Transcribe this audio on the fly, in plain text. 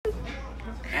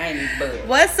I ain't even buzzed.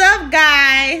 What's up,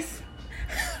 guys?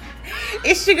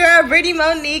 It's your girl, Brittany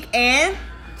Monique, and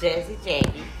Jazzy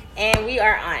Jackie. And we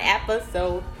are on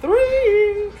episode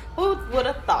 3. Who would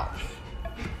have thought?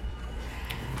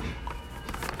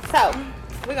 So,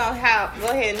 we're going to go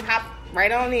ahead and hop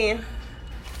right on in.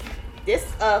 This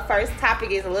first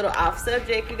topic is a little off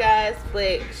subject, you guys,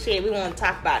 but shit, we want to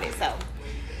talk about it. So,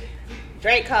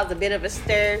 Drake caused a bit of a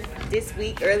stir this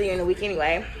week, earlier in the week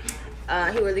anyway.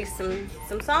 He released some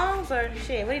songs, or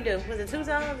shit, what did he do? Was it 2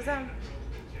 songs or something?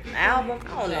 An album?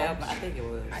 I don't know. I think it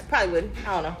was. I probably wouldn't.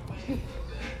 I don't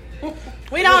know.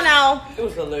 We don't know. It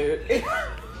was hilarious.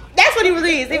 That's what he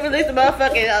released. He released a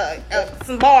motherfucking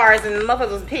some bars, and the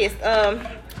motherfucker was pissed.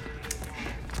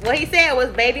 What he said was,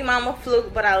 "Baby mama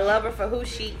Fluke, but I love her for who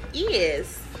she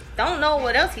is." Don't know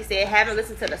what else he said. Haven't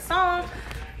listened to the song.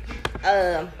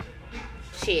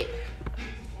 Shit.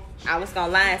 I was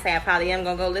gonna lie and say I probably am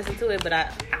gonna go listen to it, but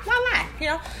why lie? You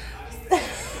know.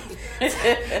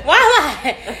 Why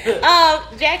lie?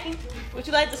 Jackie, would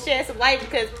you like to share some light?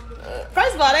 Because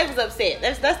first of all, they was upset.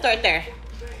 Let's start there.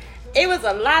 It was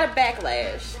a lot of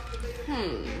backlash.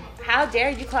 How dare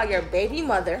you call your baby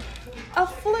mother a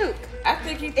fluke? I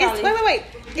think he probably... Wait.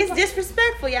 It's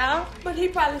disrespectful, y'all. But he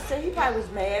probably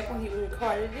was mad when he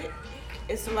recorded it.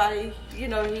 And somebody, he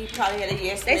probably had a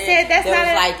yes. They said that's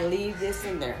not leave this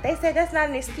in there. They said that's not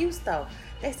an excuse, though.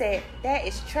 They said that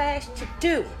is trash to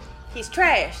do. He's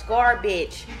trash,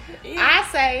 garbage. Yeah.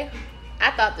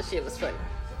 I thought the shit was funny.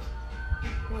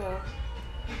 Well,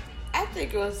 I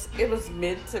think it was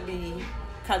meant to be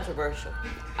controversial.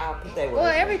 I'll put that word.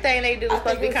 Well, everything they do is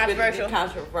supposed to be controversial.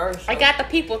 I got the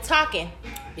people talking.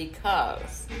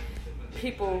 Because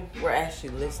people were actually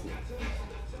listening.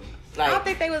 I don't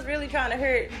think they was really trying to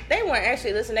hurt. They weren't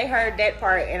actually listening. They heard that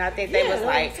part, and I think they was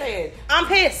like, I'm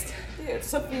pissed. Yeah,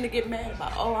 something to get mad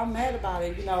about. Oh, I'm mad about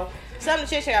it, Something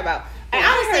to shit about. And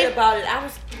I heard about it. I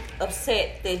was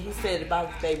upset that he said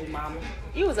about his baby mama.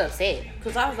 You was upset?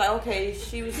 Because I was like, okay,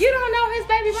 she was... You don't know his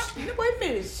baby mama? Wait a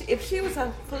minute. If she was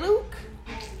a fluke,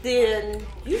 then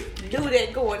you do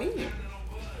that going in.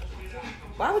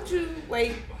 Why would you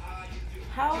wait...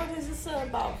 How old is his son?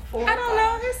 About 4 or 5? I don't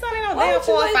know. His son ain't no damn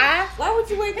 4 or 5. Why would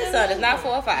you wait His son is not 4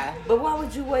 or 5. But why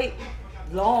would you wait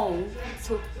long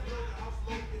to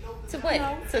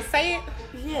what? To say it?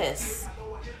 Yes.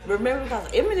 Remember, because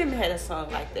Eminem had a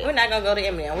song like that. We're not going to go to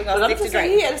Eminem. We're going to stick to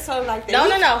Drake. He had a song like that.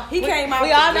 No. He came out.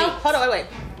 We all know. Hold on, wait.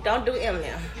 Don't do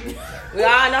Eminem. We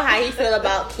all know how he feel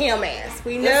about Kim ass.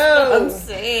 We know. That's what I'm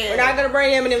saying. We're not going to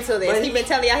bring Eminem to this. He been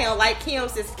telling y'all he don't like Kim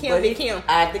since Kim be Kim.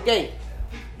 Out the gate.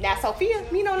 Now, Sophia,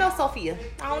 me don't know Sophia.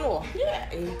 I don't know her. Yeah,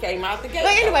 he came out the gate.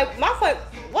 But anyway, my point,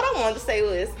 what I wanted to say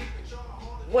was,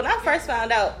 when I first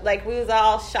found out, like, we was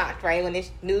all shocked, right, when this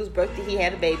news broke that he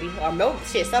had a baby. Or no,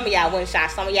 shit, some of y'all wasn't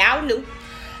shocked. Some of y'all knew.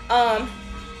 I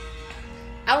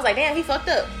was like, damn, he fucked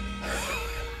up.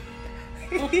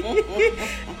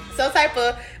 Some type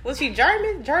of, was she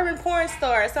German porn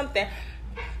star or something?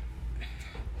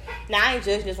 Now, I ain't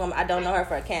judging this woman. I don't know her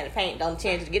for a can of paint. Don't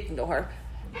change to get to know her.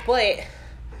 But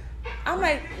I'm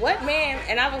like, what man?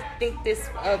 And I would think this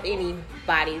of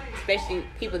anybody, especially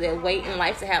people that wait in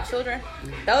life to have children.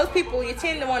 Those people, you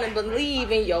tend to want to believe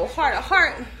in your heart of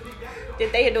heart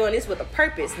that they are doing this with a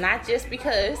purpose, not just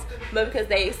because, but because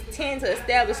they tend to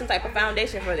establish some type of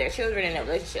foundation for their children and their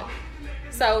relationship.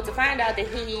 So to find out that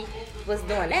he was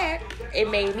doing that, it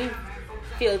made me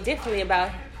feel differently about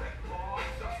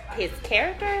his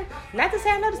character. Not to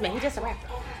say I know this man, he's just a rapper.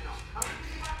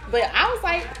 But I was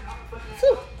like,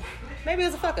 phew, maybe it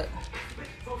was a fuck up.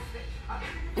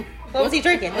 What was he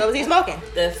drinking? What was he smoking?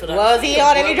 That's what was he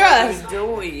on any drugs? What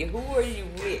are you doing? Who are you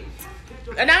with?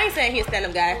 And I ain't saying he's a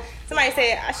stand-up guy. Somebody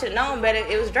said, I should have known better.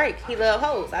 It was Drake. He loved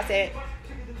hoes. I said,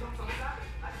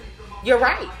 you're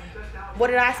right. What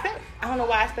did I expect? I don't know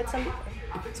why I expect some people.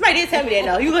 Somebody did tell me that,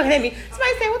 though. You looking at me.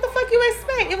 Somebody said, what the fuck you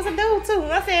expect? It was a dude, too.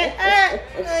 And I said,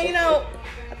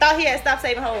 I thought he had stopped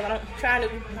saving hoes. I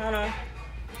don't know.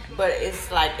 But it's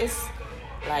like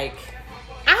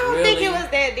I don't think it was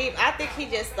that deep. I think he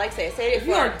just, like said it if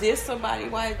you don't diss somebody,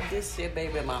 why diss your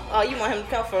baby mama? Oh, you want him to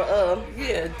come for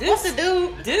yeah, this what's the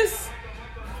dude? This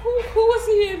who was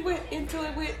he into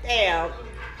it with? Damn.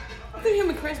 I think him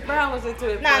and Chris Brown was into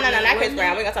it. No, not Chris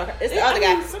Brown. We gonna talk. It's the other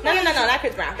guy. No, not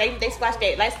Chris Brown. They squashed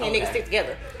that light skinned niggas stick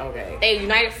together. Okay. They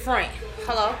united front.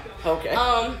 Hello. Okay.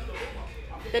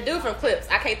 The dude from Clips.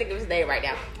 I can't think of his name right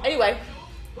now. Anyway,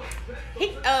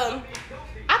 he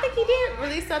I think he did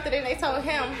release something and they told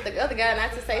him, the other guy,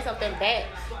 not to say something bad.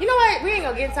 You know what? We ain't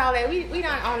gonna get into all that. We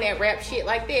not on that rap shit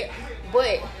like that. But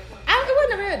it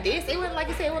wasn't a real diss. It wasn't, like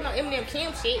you said, it wasn't no Eminem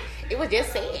Kim shit. It was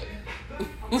just said.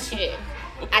 Shit.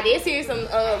 I did see some,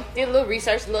 did a little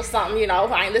research, a little something, you know.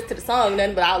 I ain't listened to the song,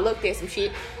 nothing, but I looked at some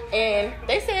shit. And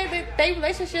they said that their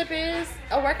relationship is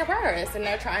a work of progress, and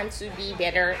they're trying to be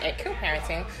better at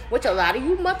co-parenting, which a lot of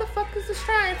you motherfuckers is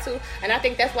trying to. And I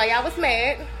think that's why y'all was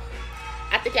mad.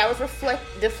 I think y'all was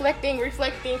deflecting,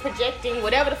 reflecting, projecting,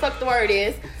 whatever the fuck the word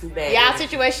is. Y'all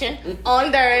situation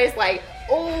on theirs, like,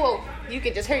 oh, you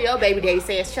could just hear your baby daddy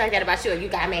say it's that about you, and you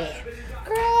got mad.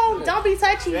 Girl, don't be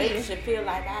touchy. Drake should feel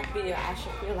like I feel. I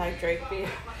should feel like Drake feel.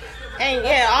 And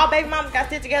yeah, all baby mamas got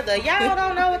stick together. Y'all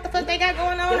don't know what the fuck they got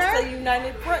going on there. That's the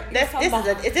United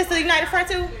Front. Is this the United Front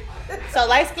too? So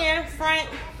light skin front,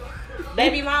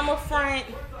 baby mama front.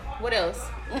 What else?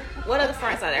 What other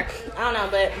fronts are there? I don't know,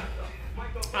 but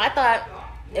I thought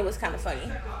it was kind of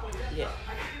funny. Yeah.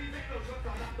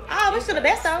 I wish for the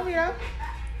best though, you know.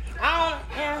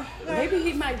 Yeah. Maybe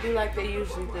he might do like they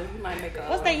usually do. He might make a...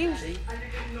 What's they usually?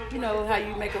 You know how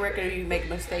you make a record and you make a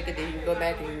mistake and then you go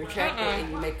back and you retract it and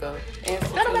you make a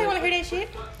answer. Nobody want to hear that shit.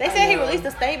 They said he released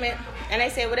a statement and they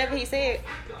said whatever he said.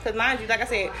 Because mind you, like I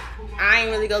said, I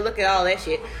ain't really go look at all that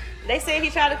shit. They said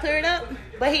he tried to clear it up,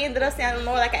 but he ended up sounding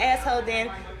more like an asshole than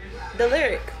the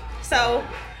lyric. So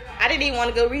I didn't even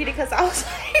want to go read it because I was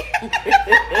like,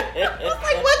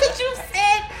 what did you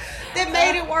say that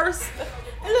made it worse?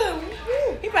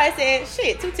 He probably said,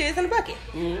 shit, 2 tears in a bucket.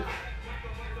 Mm-hmm.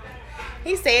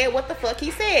 He said what the fuck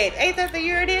he said. Ain't that the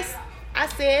year of this? I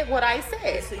said what I said.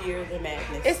 It's the year of the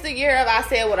madness. It's the year of I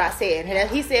said what I said. And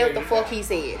he said what the fuck he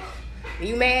said.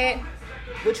 You mad?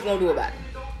 What you gonna do about it?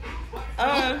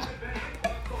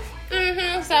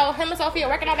 So him and Sophia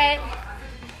working on that.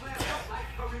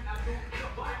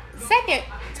 Second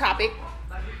topic.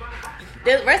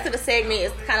 The rest of the segment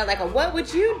is kind of like a what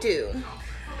would you do?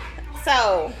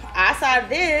 So I saw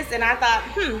this and I thought,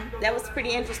 that was pretty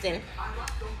interesting.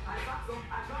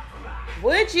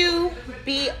 Would you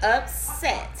be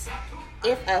upset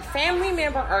if a family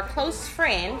member or close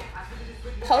friend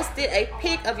posted a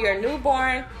pic of your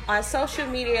newborn on social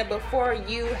media before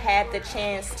you had the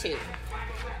chance to?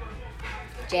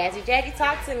 Jackie,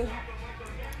 talk to me.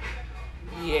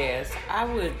 Yes, I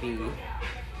would be.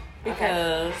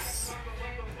 Because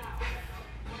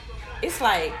it's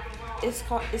like, it's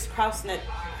crossing that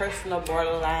personal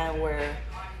borderline where,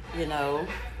 you know,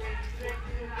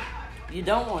 you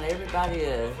don't want everybody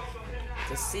to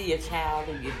see your child,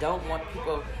 and you don't want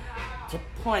people to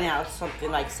point out something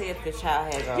like, say if your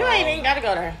child has a... You ain't even got to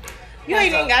go there.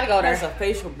 Has a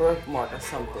facial birthmark or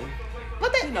something.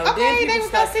 But they, you know, then people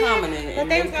start commenting. But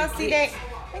they was going to see that.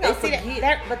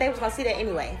 But they was going to see that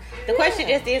anyway. The question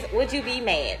just is, would you be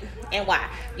mad? And why?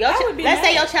 Let's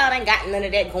say your child ain't got none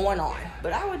of that going on.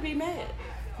 But I would be mad.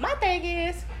 My thing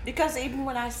is... Because even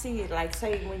when I see it, like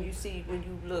say when you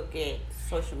look at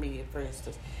social media, for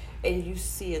instance, and you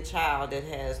see a child that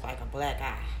has like a black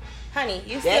eye. Honey,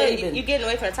 you getting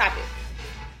away from the topic.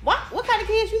 What kind of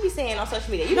kids you be seeing on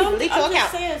social media? You can delete your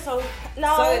account.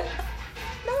 No.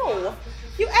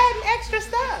 You adding extra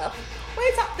stuff.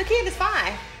 The kid is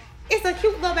fine. It's a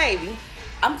cute little baby.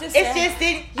 I'm just saying. It's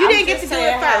just you didn't get to do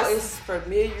it first. It's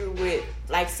familiar with,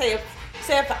 like, say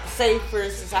for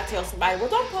instance, I tell somebody, well,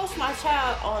 don't post my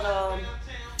child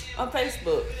on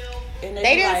Facebook. And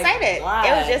they didn't say that. Why?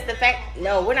 It was just the fact.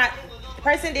 No, we're not. The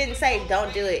person didn't say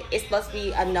don't do it. It's supposed to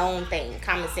be a known thing,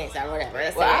 common sense or whatever.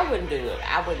 I wouldn't do it.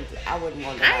 I wouldn't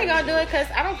want to. I ain't gonna do it because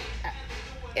I don't.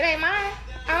 It ain't mine.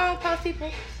 I don't post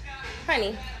people,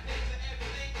 honey.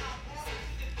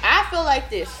 I feel like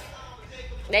this.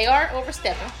 They are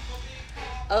overstepping.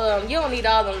 You don't need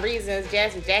all them reasons.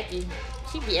 Jackie,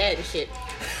 she be adding shit.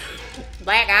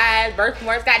 Black eyes,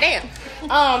 birthmarks, goddamn.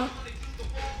 I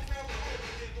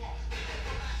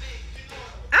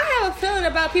have a feeling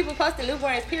about people posting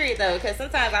newborns, period, though, because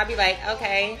sometimes I'll be like,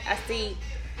 okay, I see.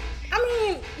 I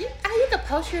mean, you can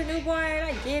post your newborn.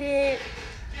 I get it.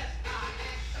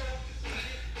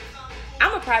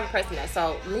 I'm a private person, though,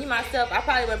 so me, myself, I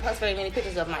probably wouldn't post very many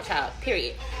pictures of my child,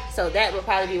 period. So that would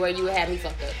probably be where you would have me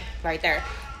fucked up, right there.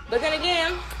 But then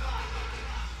again,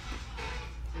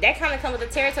 that kind of comes with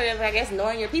the territory of, I guess,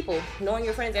 knowing your people, knowing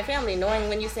your friends and family, knowing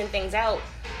when you send things out,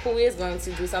 who is going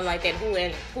to do something like that, who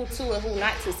to and who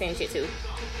not to send shit to.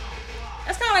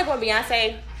 That's kind of like when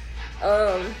Beyonce,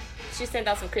 she sent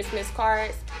out some Christmas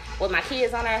cards with my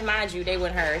kids on there. Mind you, they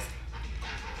weren't hers.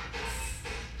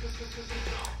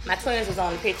 My twins was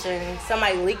on the picture and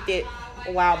somebody leaked it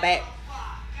a while back.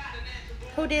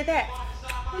 Who did that?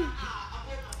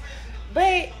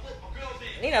 But,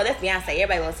 you know, that's Beyonce.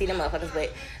 Everybody want to see them motherfuckers.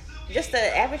 But just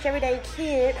the average, everyday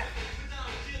kid,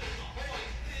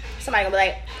 somebody gonna be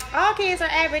like, all kids are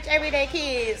average, everyday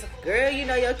kids. Girl, you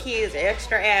know your kids are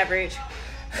extra average.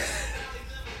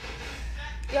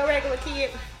 your regular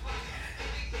kid,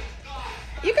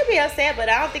 you could be upset, but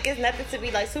I don't think it's nothing to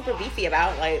be like super beefy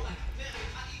about. Like,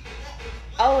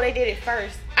 oh, they did it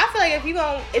first. I feel like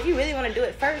if you really want to do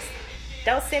it first,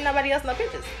 don't send nobody else no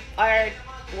pictures or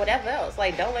whatever else.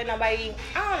 Like, don't let nobody.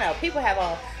 I don't know. People have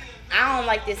I don't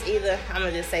like this either. I'm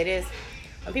gonna just say this: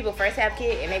 when people first have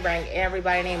kids and they bring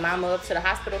everybody and their mama up to the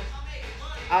hospital,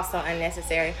 also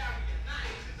unnecessary.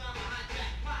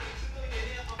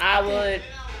 I would.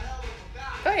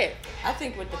 Go ahead. I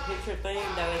think with the picture thing,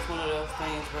 though, it's one of those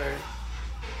things where,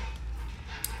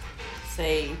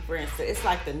 say, for instance, it's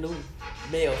like the new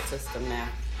mail system now.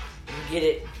 You get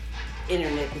it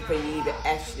internet before you even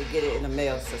actually get it in the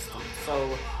mail system.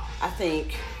 So I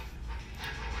think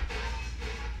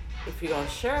if you're gonna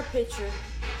share a picture,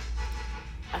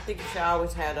 I think you should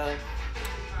always have that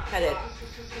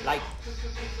like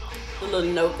the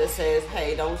little note that says,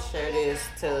 "Hey, don't share this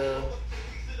to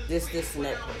this, and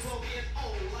that person."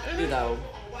 You know,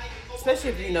 especially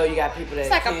if you know you got people that it's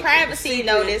like a privacy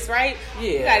notice, right?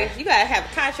 Yeah, you gotta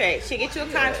have a contract. She get you a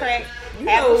contract. You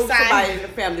know, somebody in the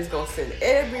family's gonna send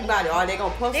everybody, or they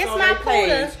gonna post it on their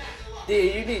page. Then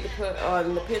you need to put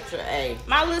on the picture, "Hey,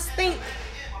 my little stink,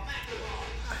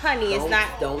 honey, it's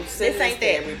not. Don't send this to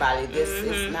everybody. This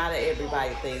is not an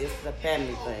everybody thing. This is a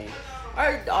family thing."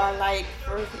 Or like,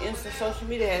 for instance, social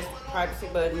media has privacy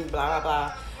button, blah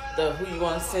blah blah. Who you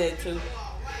want to send it to.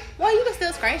 Well, you can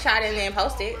still screenshot it and then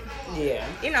post it. Yeah.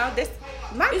 You know,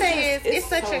 it's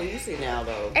such so easy now,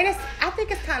 though. And I think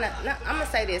it's kind of, I'm going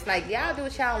to say this, like, y'all do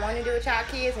what y'all want to do with y'all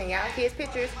kids and y'all kids'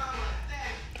 pictures.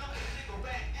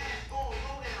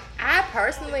 I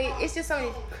personally, it's just so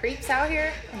many creeps out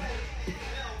here.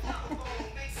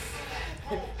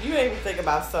 You made me think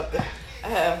about something. I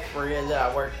have a friend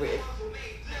that I work with.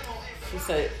 She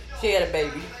said she had a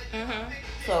baby. Mm-hmm.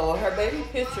 So her baby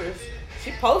pictures,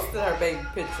 she posted her baby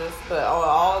pictures, but on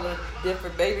all the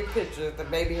different baby pictures, the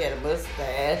baby had a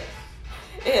mustache.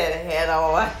 It had a hat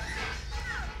on.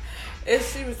 And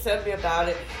she was telling me about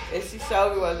it, and she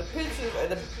showed me one of the pictures,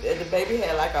 and the baby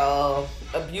had like a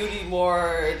beauty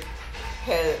mark,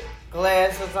 had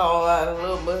glasses on, a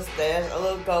little mustache, a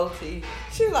little goatee.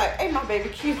 She was like, "Hey, my baby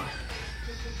cute."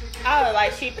 Oh,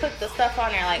 like she put the stuff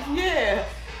on there, like. Yeah.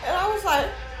 And I was like,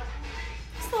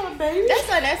 "It's not a baby." That's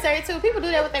unnecessary too. People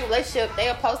do that with their relationship.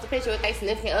 They'll post a picture with their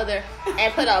significant other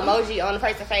and put an emoji on the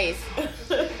person's face.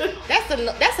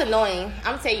 That's annoying.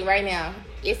 I'm gonna tell you right now.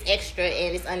 It's extra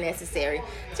and it's unnecessary.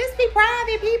 Just be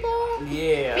private, people.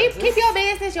 Yeah. Keep your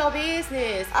business your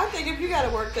business. I think if you gotta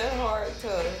work that hard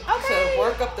to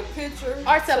work up the picture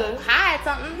or to hide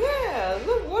something. Yeah.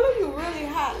 Look, what are you really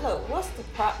hiding? Look, what the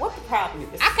problem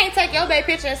is? I can't take your baby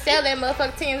picture and sell that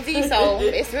motherfucker TMZ, so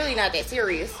it's really not that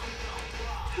serious.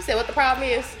 You said what the problem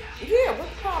is? Yeah, what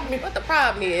the problem is? What the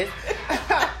problem is?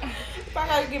 If I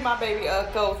gotta give my baby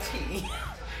a goatee.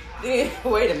 Then,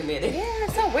 wait a minute. Yeah,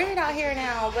 it's so weird out here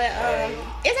now, but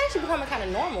it's actually becoming kind of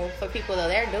normal for people though.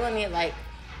 They're doing it like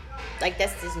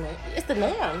that's just it's the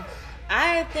norm.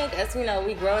 I think as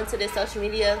we grow into this social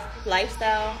media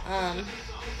lifestyle,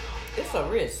 it's a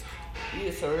risk.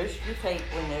 It's a risk you take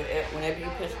whenever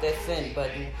you push that send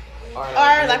button, or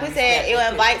like we said, it will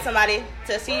invite somebody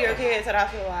to see your kids, and I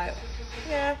feel like,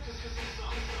 yeah.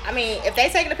 I mean, if they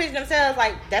taking a picture themselves,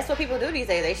 like, that's what people do these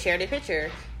days. They share their picture.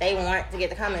 They want to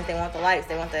get the comments. They want the likes.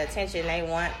 They want the attention. They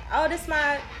want, oh, this is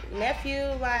my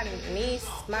nephew, my niece,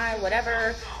 my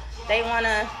whatever. They want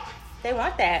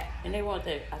that. And they want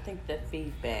that, I think, that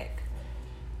feedback.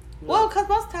 Well, because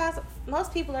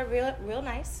most people are real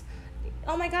nice.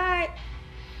 Oh, my God.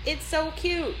 It's so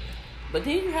cute. But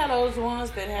then you have those ones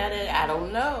that had it, I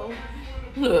don't know.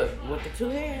 Look, with the two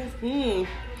hands.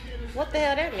 What the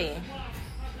hell that mean?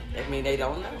 I mean, they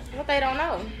don't know. What they don't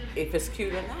know? If it's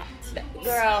cute or not.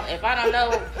 Girl, if I don't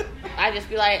know, I just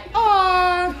be like,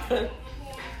 oh.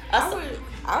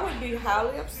 I would be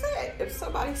highly upset if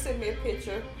somebody sent me a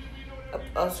picture, an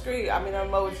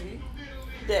emoji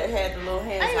that had the little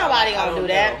hands. Ain't nobody gonna do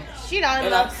that. She don't even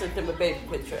and know. I sent them a baby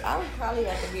picture. I would probably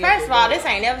have to be. First of all, this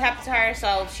ain't never happened to her,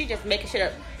 so she just making shit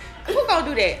up. Who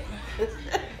gonna do that?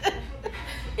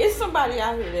 It's somebody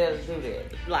out here that'll do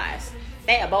that. Lies.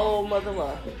 They a bold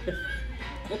mother.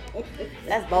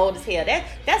 That's bold as hell.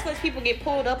 That's what people get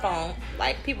pulled up on.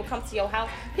 Like, people come to your house.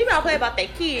 People don't play about their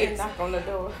kids. And knock on the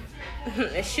door.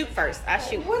 And shoot first. I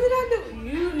shoot. What did I do?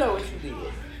 You know what you did.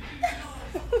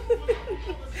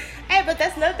 Hey, but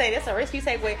that's another thing. That's a risk you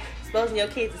take with exposing your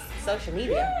kids to social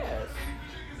media. Yes.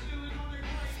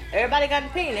 Everybody got an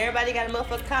opinion. Everybody got a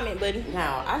motherfucking comment button.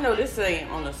 Now, I know this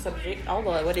ain't on the subject. Oh,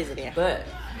 Lord. What is it then? But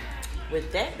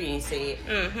with that being said,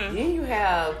 then you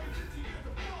have,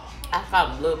 I call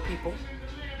them little people.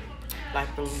 like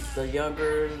the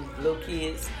younger little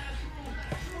kids.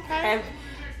 Okay.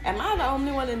 And am I the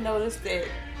only one that noticed that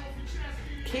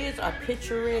kids are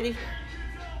picture ready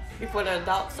before the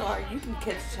adults are? You can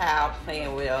catch a child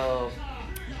playing with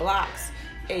blocks,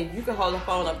 and you can hold the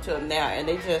phone up to them now, and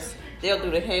they'll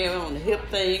do the hand on the hip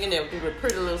thing, and they'll do the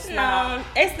pretty little smile. No,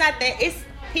 it's not that. It's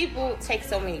people take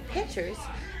so many pictures.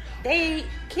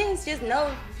 Kids just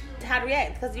know how to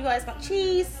react because you always go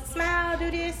cheese, smile, do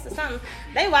this or something.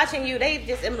 They watching you. They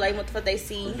just emulate what they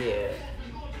see. Yeah.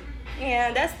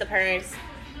 Yeah, that's the parents.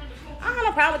 I don't have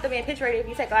no problem with them being picture ready if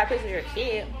you take a lot of pictures of your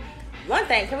kid. One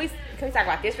thing, can we talk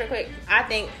about this real quick? I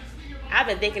think I've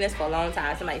been thinking this for a long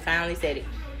time. Somebody finally said it.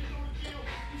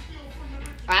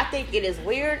 I think it is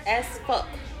weird as fuck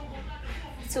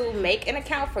to make an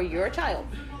account for your child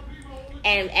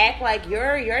and act like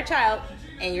you're your child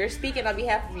and you're speaking on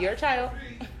behalf of your child.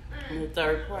 The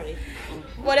third party.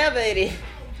 Whatever it is.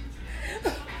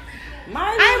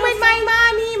 I'm with my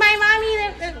mommy.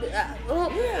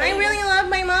 I'm really in love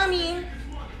with my mommy.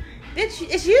 Bitch,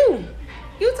 it's you.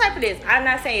 You type of this. I'm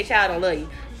not saying your child don't love you,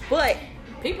 but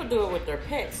people do it with their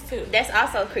pets too. That's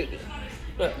also creepy.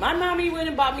 Look, my mommy went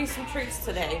and bought me some treats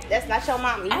today. That's not your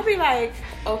mommy. I'll be like,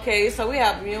 okay, so we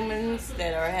have humans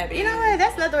that are having... You know what?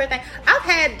 That's another weird thing. I've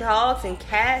had dogs and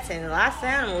cats and lots of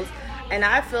animals, and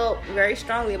I feel very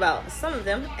strongly about some of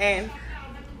them, and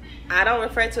I don't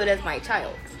refer to it as my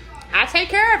child. I take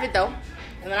care of it, though.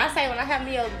 And when I have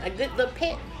me a good little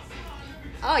pet,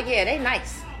 oh, yeah, they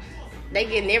nice. They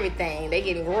getting everything. They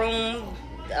getting groomed,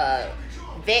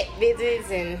 vet visits,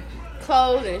 and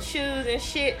clothes and shoes and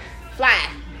shit.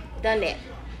 Fly. Done that.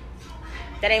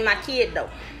 That ain't my kid, though.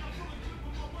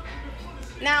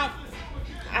 Now,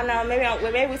 I know, maybe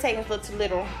we're taking it a little too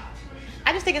little.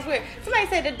 I just think it's weird. Somebody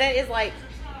said that is like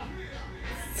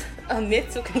a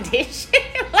mental condition.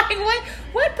 Like,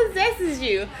 what possesses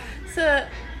you to...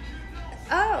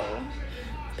 Oh.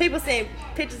 People send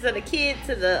pictures of the kid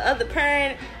to the other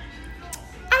parent.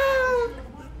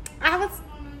 I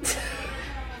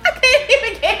can't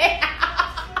even get it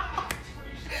out.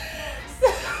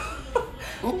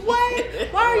 What?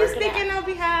 Why are you speaking on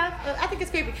behalf of... I think it's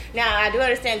creepy. Now, I do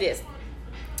understand this.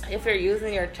 If you're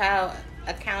using your child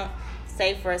account,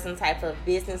 say for some type of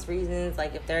business reasons,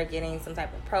 like if they're getting some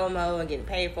type of promo and getting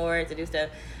paid for it to do stuff,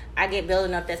 I get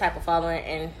building up that type of following,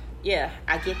 and yeah,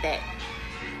 I get that.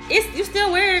 You're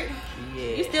still weird.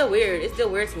 Yeah. You're still weird. It's still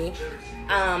weird to me.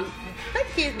 Let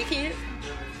the kids be kids.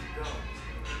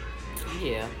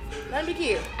 Yeah. Let them be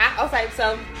kids. Okay,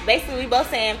 so basically we both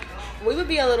saying we would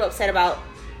be a little upset about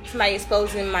somebody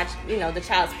exposing the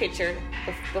child's picture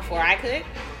before I could.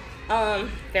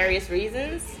 Various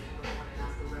reasons.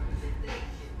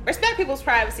 Respect people's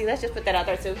privacy. Let's just put that out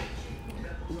there too.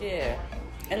 Yeah.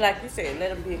 And like you said, let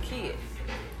them be a kid.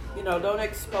 Don't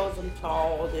expose them to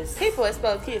all this. People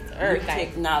expose kids to everything.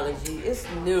 Technology. It's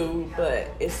new, but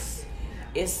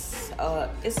well,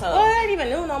 it ain't even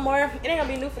new no more. It ain't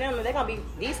gonna be new for them. They're gonna be,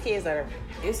 these kids are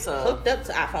hooked up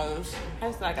to iPhones.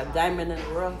 It's like a diamond in the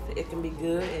rough. It can be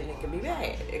good and it can be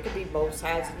bad. It can be both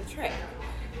sides of the track.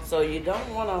 So you don't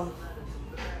want to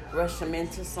rush them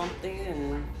into something,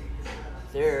 and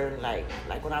they're like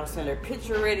when I was saying they're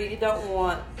picture ready. You don't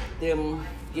want them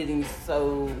getting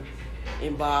so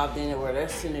involved in it where they're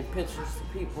sending pictures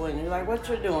to people and they're like, what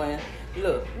you're doing?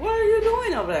 Look, what are you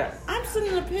doing over there? I'm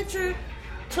sending a picture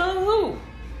to who?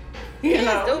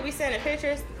 Kids do be sending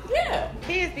pictures. Yeah.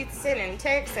 Kids be sending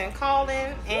texts and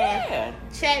calling and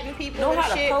chatting people. Know and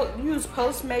how shit. to use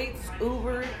Postmates,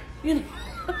 Uber,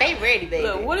 They ready, baby.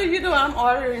 Look, what are you doing? I'm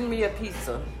ordering me a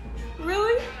pizza.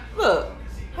 Really? Look,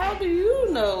 how do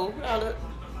you know how to...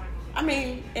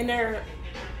 and they're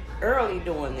early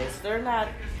doing this. They're not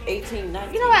 18,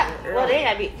 19. You know what? Well, they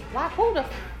gotta be... Like,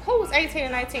 who's 18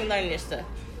 and 19 learning this stuff?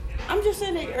 I'm just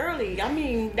saying they early.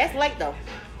 That's late, though.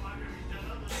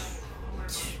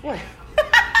 What?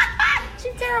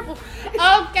 She's terrible.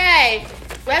 Okay.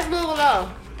 Let's move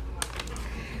along.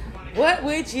 What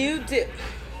would you do?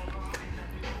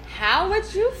 How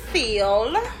would you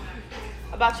feel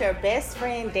about your best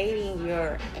friend dating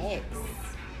your ex?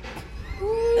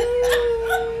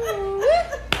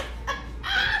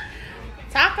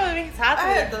 Talk to me.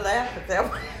 I had to laugh at that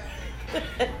one.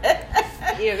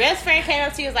 Your best friend came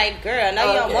up to you and was like, girl, I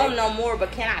know you don't want him no more,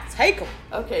 but can I take him?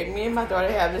 Okay, me and my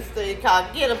daughter have this thing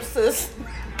called Get 'em, sis.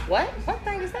 What? What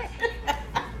thing is that?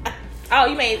 Oh,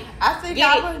 you mean I think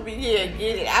I would be, get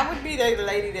it. I would be the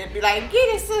lady that'd be like,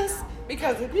 get it, sis.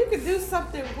 Because if you could do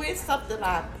something with something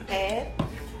I've had,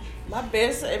 my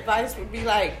best advice would be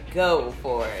like, go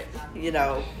for it.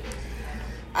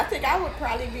 I think I would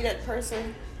probably be that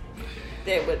person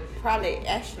that would probably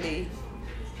actually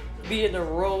be in the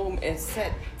room and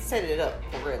set it up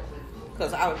for real.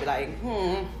 Because I would be like,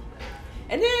 And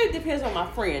then it depends on my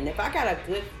friend. If I got a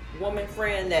good woman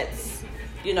friend that's,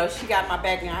 you know, she got my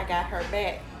back and I got her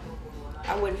back,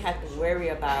 I wouldn't have to worry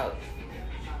about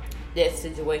that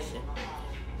situation.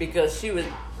 Because she would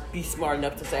be smart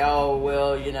enough to say, oh,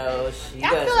 well, you know, she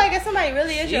doesn't. I feel like if somebody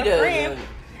really is your friend,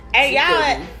 and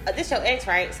y'all, this your ex,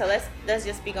 right? So let's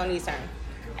just speak on these terms.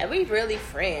 And we really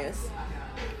friends,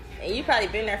 and you probably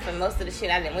been there for most of the shit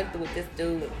I done went through with this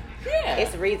dude. Yeah.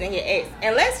 It's the reason your ex.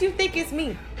 Unless you think it's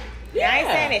me. Yeah. I ain't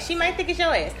saying that. She might think it's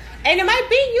your ass. And it might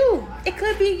be you. It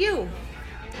could be you.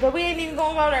 But we ain't even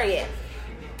gonna go there yet.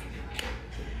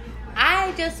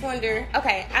 I just wonder,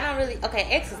 okay,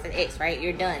 ex is an ex, right?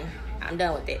 You're done. I'm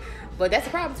done with it. But that's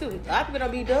the problem too. A lot of people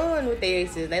don't be done with their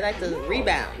exes. They like to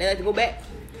rebound. They like to go back.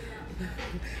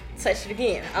 Touch it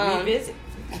again. Revisit.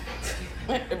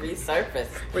 Resurface.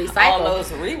 Recycle. All those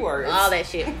rewords. All that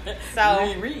shit.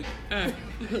 So Reread.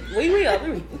 we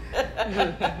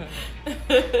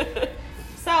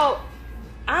So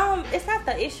it's not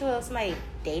the issue of somebody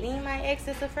dating my ex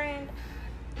as a friend.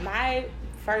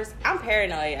 I'm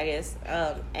paranoid, I guess.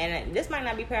 And this might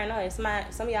not be paranoid. Some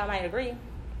of y'all might agree.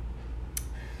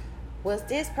 Was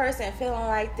this person feeling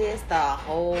like this the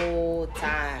whole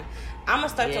time? I'm gonna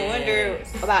start to wonder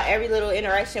about every little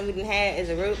interaction we done had as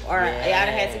a group or y'all done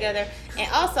had together.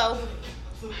 And also,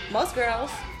 most girls,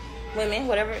 women,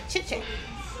 whatever, chit chat.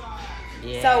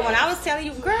 Yeah. So when I was telling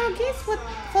you, girl, guess what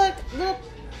fuck little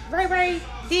Ray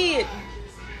did?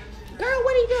 Girl,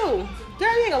 what'd he do?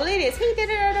 Girl, you ain't gonna believe this. He did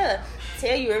it.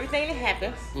 Tell you everything that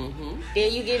happened. Mm-hmm.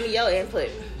 Then you give me your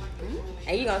input.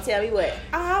 And you gonna tell me what?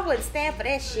 Oh, I wouldn't stand for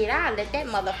that shit. I'd let that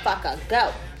motherfucker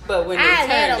go. But when they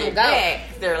turn it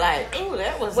back, they're like, ooh,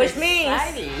 that was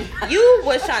exciting. Means you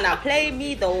was trying to play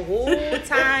me the whole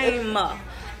time.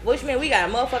 Which means we got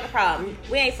a motherfucking problem.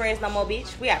 We ain't friends no more,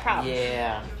 bitch. We got problems.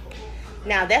 Yeah.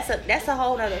 Now, that's a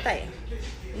whole other thing.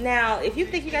 Now, if you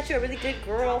think you got you a really good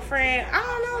girlfriend, I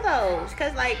don't know those.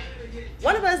 Because, like,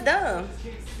 one of us dumb.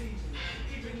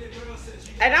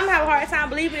 And I'm having a hard time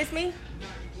believing it's me.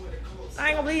 I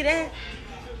ain't gonna believe that.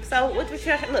 So what you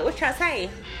trying to say?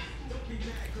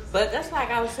 But that's like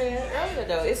I was saying earlier,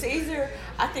 though. It's easier,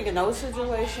 I think, in those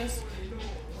situations.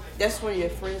 That's when your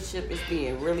friendship is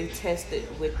being really tested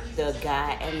with the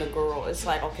guy and the girl. It's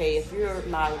like, okay, if you're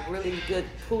my really good,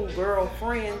 cool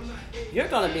girlfriend, you're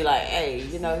gonna be like, hey,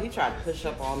 you know, he tried to push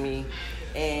up on me.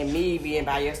 And me being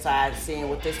by your side, seeing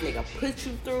what this nigga put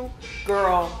you through,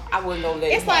 girl, I wouldn't go let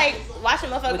it. It's like watching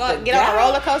a motherfucker get on a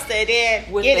roller coaster and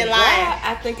then get in line.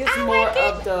 I think it's more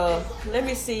of the, let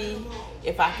me see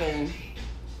if I can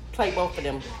play both of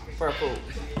them for a fool.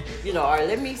 You know, or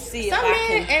let me see if I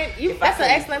can. That's an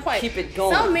excellent point. Keep it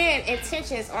going. Some men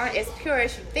intentions aren't as pure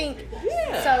as you think.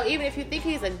 Yeah. So even if you think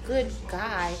he's a good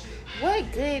guy, what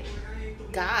good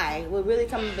guy will really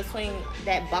come in between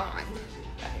that bond?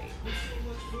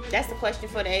 That's the question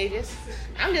for the ages.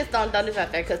 I'm just throwing this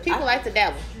out there because people like to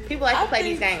dabble. People like to play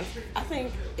these games. I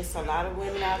think it's a lot of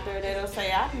women out there that'll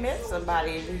say, I met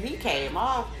somebody and he came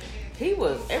off.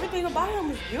 Everything about him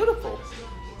was beautiful.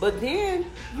 But then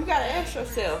you got to ask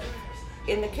yourself,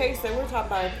 in the case that we're talking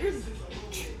about, if you're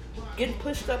getting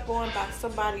pushed up on by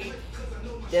somebody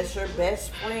that's your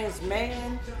best friend's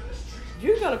man,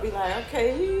 you're going to be like,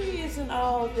 okay, he isn't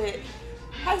all that.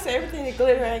 I say everything that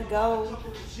glitter ain't gold,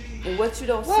 and what you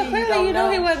don't see, clearly you don't you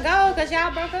know. He wasn't gold because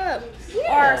y'all broke up,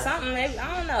 or something. Maybe,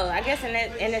 I don't know. I guess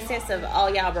in the sense of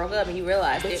y'all broke up and you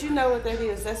realized but it. But you know what that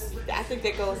is? I think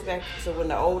that goes back to when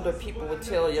the older people would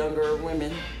tell younger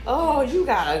women, "Oh, you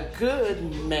got a good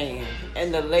man,"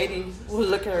 and the lady would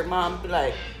look at her mom and be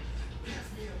like,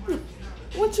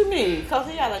 "What you mean? Cause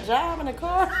he got a job and a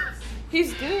car?"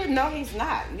 He's good. No, he's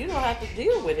not. You don't have to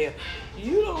deal with him.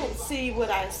 You don't see what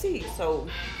I see. So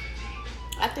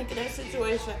I think in that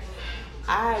situation,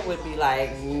 I would be like,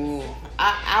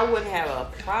 I wouldn't have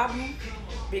a problem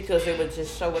because it would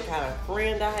just show what kind of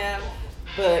friend I have.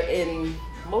 But in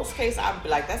most cases, I'd be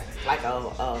like, that's like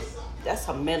that's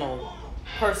a mental,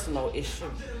 personal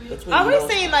issue between. Oh, we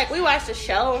seen we watched a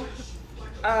show.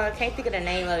 Can't think of the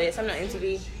name of it. Something on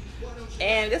MTV,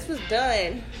 and this was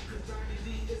done.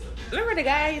 Remember the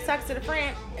guy he talked to the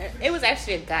friend? It was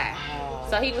actually a guy.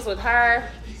 So he was with her.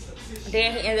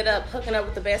 Then he ended up hooking up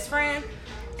with the best friend.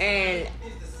 And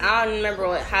I don't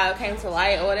remember how it came to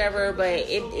light or whatever, but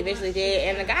it eventually did.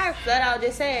 And the guy flat out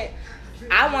just said,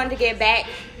 I wanted to get back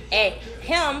at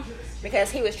him because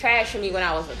he was trashing me when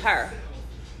I was with her.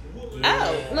 Yeah.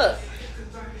 Oh, look.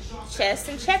 Chess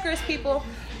and checkers, people.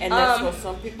 And that's what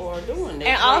some people are doing.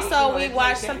 And also, we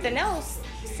watched something else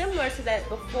similar to that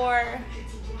before.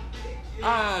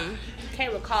 Can't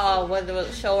can't recall whether it was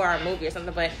a show or a movie or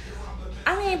something, but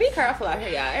I mean, be careful out here,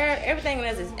 y'all. Everything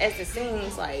as it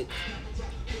seems, like,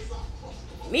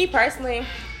 me personally,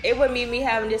 it wouldn't be me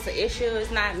having this an issue.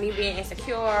 It's not me being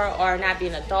insecure or not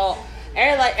being an adult.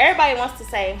 Everybody wants to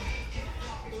say,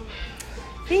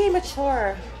 be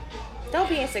mature. Don't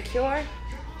be insecure.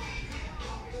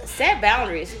 Set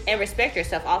boundaries and respect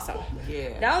yourself also.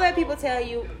 Yeah. Don't let people tell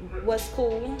you what's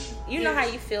cool. You know how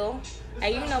you feel.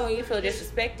 And you know when you feel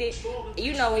disrespected.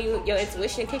 You know when your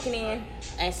intuition kicking in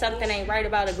and something ain't right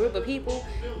about a group of people.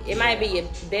 It might be your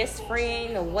best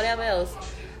friend or whatever else.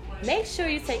 Make sure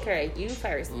you take care of you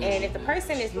first. Mm-hmm. And if the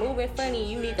person is moving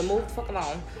funny, you need to move the fuck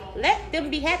along. Let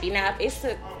them be happy. Now, if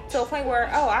it's to a point where,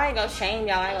 I ain't gonna shame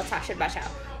y'all, I ain't gonna talk shit about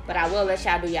y'all, but I will let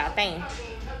y'all do y'all thing.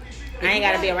 I ain't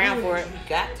gotta be around for it. You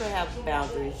got to have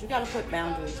boundaries. You gotta put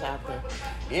boundaries out there.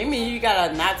 I mean, you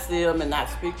gotta not see them and not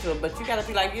speak to them, but you gotta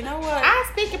be like, you know what? I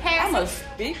speak in passing. I'm gonna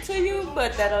speak to you,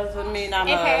 but that doesn't mean I'm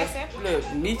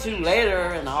gonna meet you later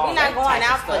and all. We're not going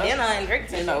out for dinner and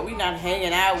drinks. You know, we not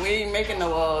hanging out. We ain't making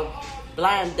no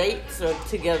blind dates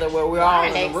together where we're all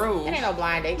in the room. It ain't no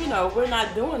blind dates. You know, we're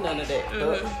not doing none of that.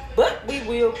 Mm-hmm. But we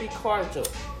will be cordial.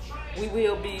 We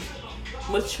will be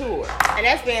mature. And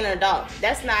that's being an adult.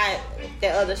 That's not the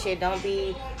other shit. You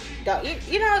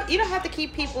don't have to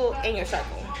keep people in your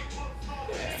circle.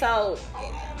 So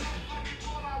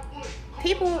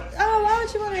people, why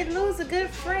would you want to lose a good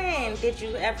friend? Did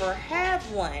you ever have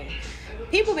one?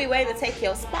 People be waiting to take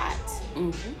your spot.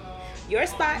 Mm-hmm. Your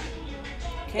spot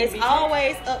is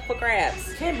always up for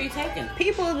grabs. Can be taken.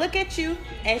 People look at you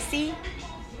and see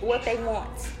what they want,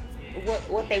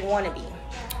 what they want to be.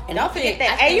 And don't forget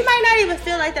that. And you might not even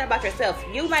feel like that about yourself.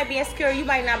 You might be insecure. You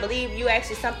might not believe you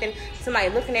actually something somebody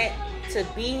looking at to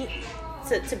be.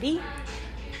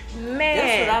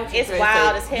 Man, it's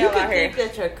wild as hell out here. You can think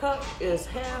that your cup is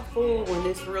half full when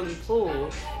it's really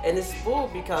full. And it's full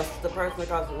because the person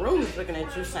across the room is looking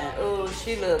at you saying, oh,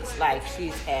 she looks like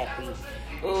she's happy.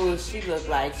 Oh, she looks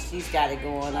like she's got it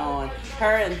going on.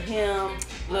 Her and him,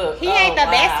 look. He ain't the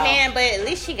best man, but at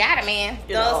least she got a man.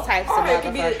 Those types of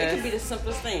motherfuckers. It could be the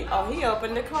simplest thing. Oh, he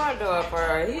opened the car door for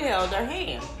her. He held her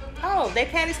hand. Oh, their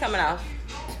panties coming off.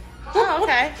 Oh,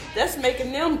 okay. That's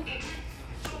making them.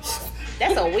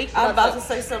 That's a weak. I'm about to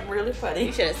say something really funny.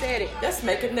 You should have said it. That's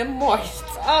making them moist.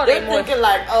 Oh, they're thinking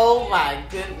like, oh my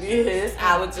goodness,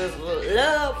 I would just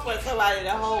love for somebody to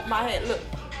hold my hand. Look.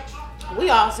 We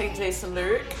all seen Jason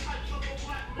Lyric.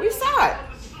 We saw it.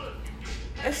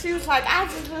 And she was like, I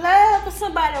just love for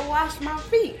somebody to wash my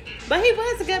feet. But he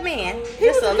was a good man. He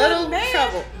was a little man.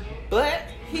 Trouble. But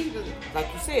he was, like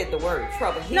you said, the word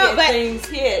trouble. He had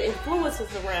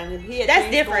influences around him. He had that's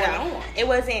things different going on. It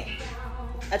wasn't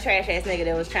a trash ass nigga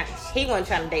that was he wasn't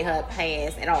trying to date her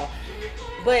ass at all.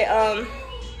 But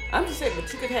I'm just saying,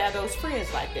 but you could have those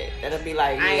friends like that. That'll be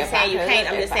like, I ain't saying you can't.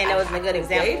 I'm just saying that wasn't a good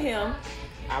example. Date him.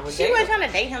 She wasn't trying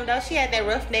to date him though. She had that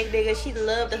roughneck nigga. She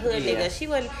loved the hood nigga. She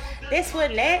wasn't this,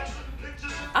 wasn't that.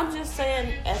 I'm just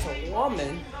saying, as a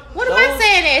woman. What am I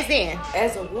saying as then?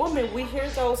 As a woman, we hear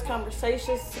those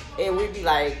conversations and we be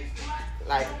like,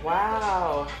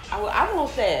 wow, I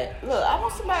want that. Look, I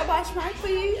want somebody to watch my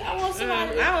feet. I want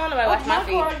somebody. I don't want nobody to watch my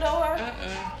feet. Car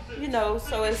door. You know,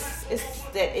 so it's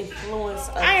that influence.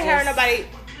 Of I ain't heard nobody.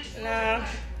 No,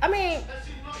 I mean.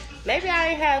 Maybe I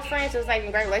ain't had friends that was like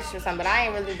in great relationships or something, but I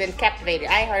ain't really been captivated.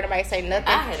 I ain't heard nobody say nothing.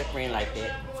 I had a friend like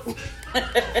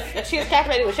that. She was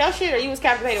captivated with your shit, or you was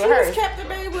captivated with hers? She was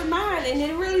captivated with mine, and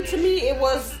it really, to me, it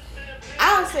was,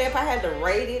 I would say if I had to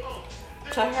rate it,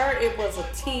 to her it was a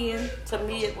 10. To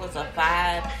me it was a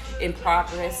 5 in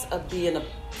progress of being a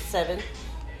 7.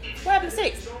 What happened to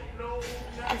 6?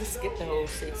 I just skipped the whole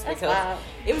 6 That's because wild.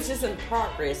 It was just in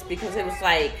progress because it was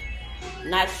like,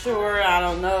 not sure, I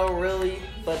don't know really,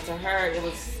 but to her it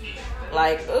was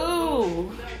like,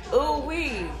 ooh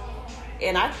wee,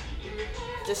 and I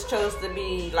just chose to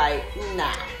be like,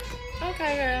 nah.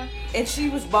 Okay, girl. And she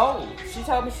was bold. She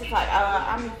told me, she's like,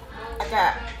 I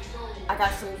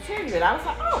got some material. I was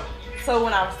like, oh. So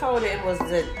when I was told it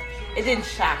didn't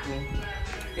shock me.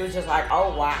 It was just like,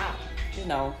 oh wow, you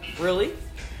know, really.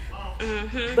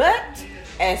 Mm-hmm. But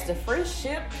as the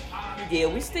friendship,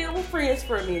 we still were friends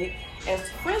for a minute. As the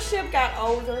friendship got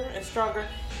older and stronger,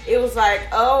 it was like,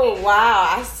 oh wow,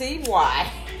 I see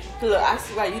why. Look, I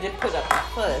see why you didn't put up a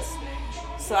fuss.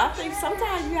 So I think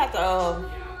sometimes you have to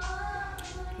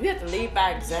lead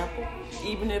by example,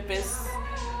 even if it's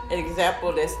an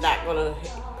example that's not gonna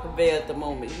prevail at the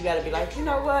moment. You gotta be like, you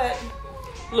know what?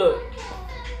 Look,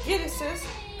 get it, sis.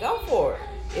 Go for it.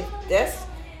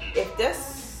 If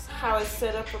that's how it's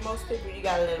set up for most people, you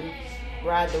gotta let them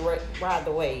ride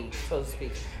the wave, so to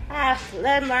speak.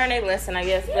 Let them learn their lesson, I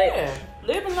guess. Yeah,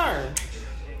 live and learn.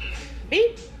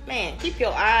 Keep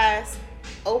your eyes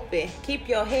open. Keep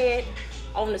your head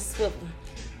on the swivel.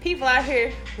 People out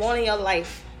here wanting your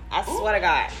life. I swear to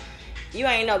God. You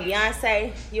ain't no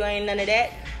Beyonce. You ain't none of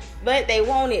that. But they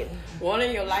want it.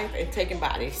 Wanting your life and taking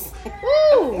bodies.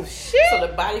 Ooh, shit. So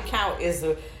the body count is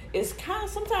kind of,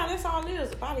 sometimes that's all it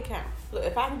is, a body count. Look,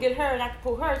 if I can get her and I can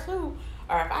pull her too,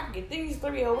 or if I can get these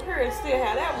 3 over here and still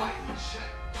have that one,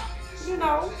 you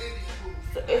know,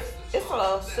 it's a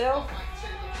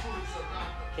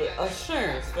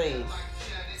self-assurance thing.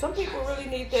 Some people really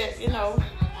need that, you know,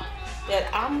 that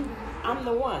I'm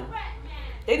the one.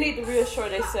 They need to reassure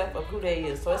themselves of who they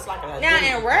is. So it's like now,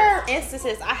 in rare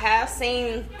instances, I have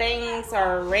seen things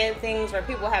or read things where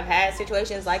people have had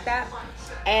situations like that,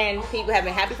 and people have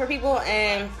been happy for people,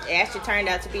 and it actually turned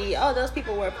out to be, those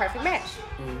people were a perfect match.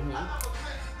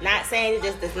 Mm-hmm. Not saying it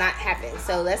just does not happen.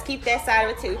 So let's keep that side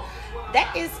of it too.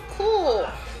 That is cool.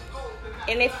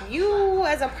 And if you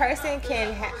as a person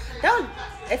can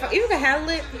if you can handle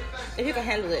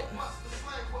it,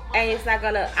 and it's not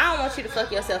gonna, I don't want you to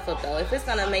fuck yourself up though. If it's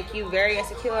gonna make you very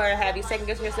insecure, or have you second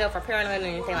guessing yourself, or paranoid or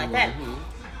anything like that,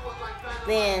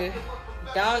 then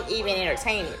don't even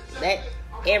entertain it. Let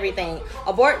everything,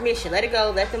 abort mission, let it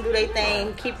go, let them do their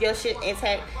thing, keep your shit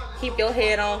intact, keep your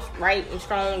head on right and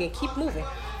strong, and keep moving.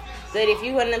 But if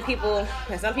you one of them people,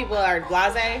 and some people are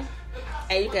blasé,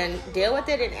 and you can deal with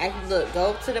it, and look,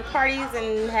 go to the parties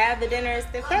and have the dinners.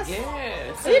 That's,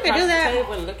 yeah, so you can do that.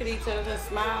 Table and look at each other and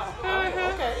smile.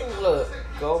 Oh, okay, look,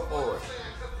 go for it.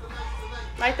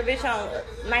 Like the bitch on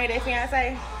 90 Day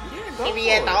Fiance. Yeah, go He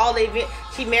be at all the event.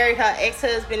 She married her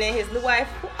ex-husband and his new wife.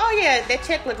 Oh yeah, that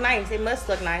check look nice. It must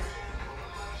look nice.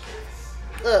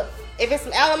 Look, if it's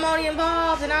some alimony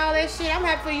involved and all that shit, I'm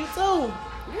happy for you too.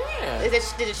 Yeah. Did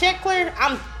the check clear?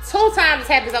 I'm 2 times as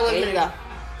happy as I was a minute ago.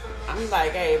 I'm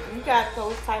like, hey, if you got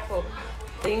those type of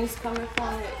things coming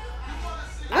from it,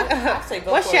 I say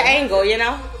go. What's your angle, you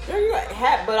know?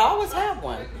 But always have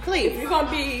one. Please. If you're gonna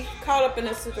be caught up in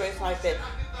a situation like that,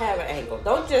 have an angle.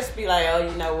 Don't just be like, oh,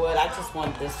 you know what? I just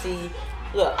wanted to see.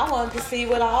 Look, I wanted to see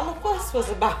what all the fuss was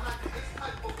about.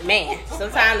 Man,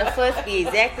 sometimes the fuss be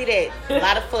exactly that. A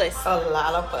lot of fuss. A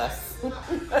lot of fuss.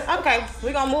 Okay,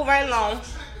 we're gonna move right along.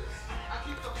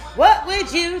 What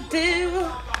would you do?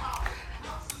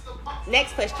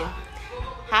 Next question.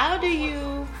 How do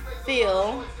you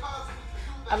feel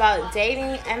about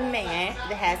dating a man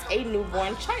that has a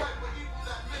newborn child?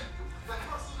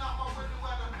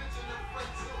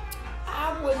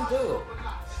 I wouldn't do it.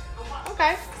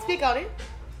 Okay, speak on it.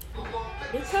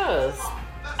 Because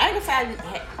I ain't gonna say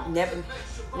I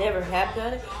never have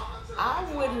done it. I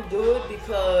wouldn't do it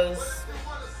because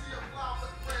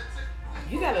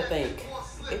you gotta think.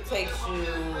 It takes you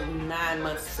 9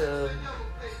 months to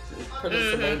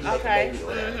produce a baby, make a baby or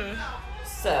whatever.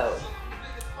 So,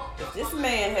 if this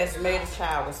man has made a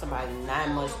child with somebody in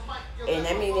 9 months, and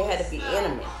that means they had to be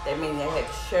intimate. That means they had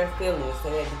to share feelings.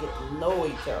 They had to get to know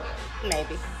each other.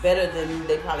 Maybe. Better than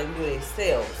they probably knew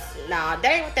themselves. Nah,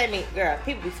 that ain't what that means, girl.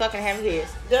 People be fucking having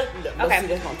kids. Okay. Okay. See,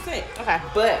 that's what I'm saying. Okay.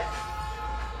 But,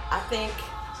 I think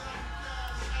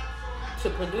to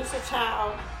produce a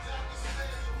child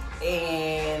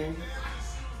and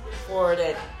for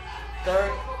that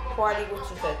third party,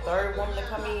 which is that third woman to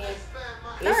come in,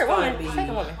 it's going to be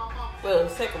second woman. Well, the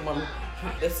second woman.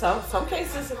 In some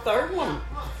cases, it's a third woman.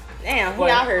 Damn, we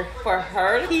out here. For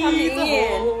her to come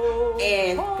in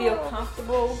and feel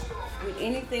comfortable with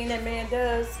anything that man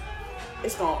does,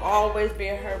 it's going to always be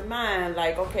in her mind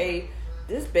like, okay,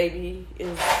 this baby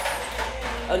is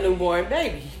a newborn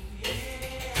baby.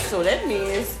 So that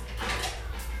means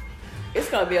it's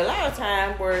going to be a lot of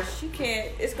time where she can't,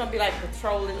 it's going to be like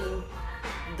patrolling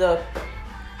the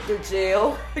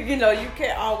jail. You know, you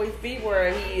can't always be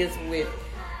where he is with,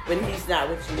 when he's not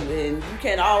with you. And you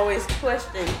can't always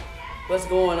question what's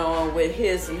going on with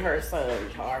his and her son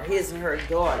or his and her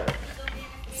daughter.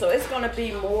 So it's going to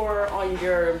be more on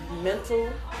your mental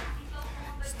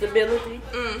stability.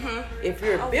 If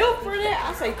you're built for that,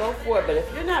 I say go for it. But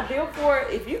if you're not built for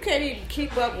it, if you can't even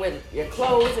keep up with your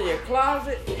clothes in your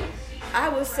closet, I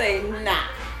would say nah.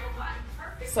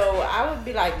 So I would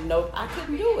be like, nope, I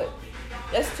couldn't do it.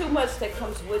 That's too much that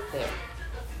comes with that.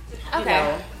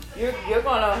 Okay. You know, you're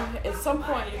gonna, at some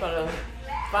point, you're gonna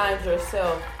find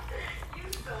yourself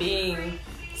being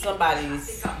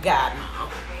somebody's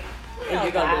godmom. And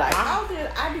you're gonna be like, how did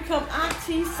I become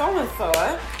auntie so-and-so?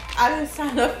 I didn't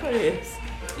sign up for this.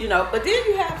 You know, but then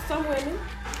you have some women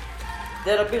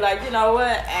that'll be like, you know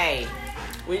what, hey,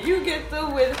 when you get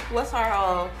through with, what's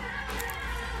her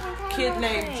kid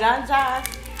named John John.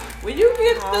 When you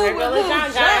get through with little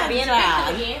John John,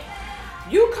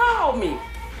 you call me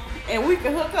and we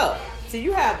can hook up. See,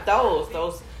 you have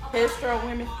those headstrong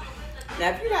women. Now,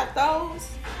 if you got those,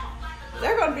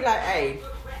 they're gonna be like, hey,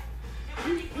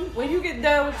 when you get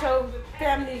done with your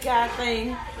Family Guy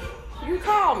thing, you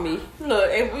call me.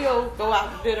 Look, and we'll go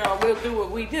out to dinner or we'll do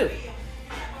what we do.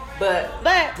 But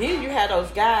then you have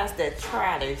those guys that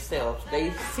try themselves.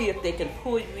 They see if they can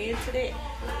pull you into that.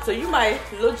 So you might,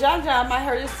 little John might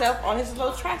hurt himself on his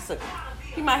little tricycle.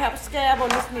 He might have a scab on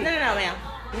his knee. No, ma'am.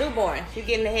 Newborn. You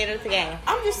getting ahead of the game.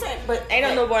 I'm just saying, but ain't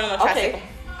no newborn on no tricycle. Okay.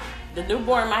 The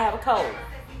newborn might have a cold.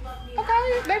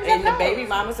 Okay, baby. And the baby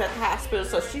mama's at the hospital,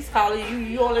 so she's calling you.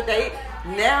 You on a date.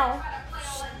 Now,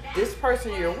 this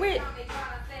person you're with,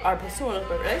 or pursuing a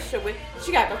relationship with,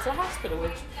 she got to go to the hospital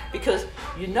with you. Because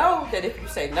you know that if you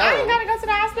say no... I ain't got to go to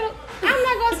the hospital. I'm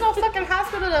not going to no fucking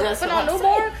hospital to put on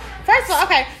newborn. First of all,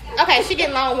 okay, she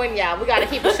getting long with y'all. We got to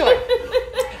keep it short.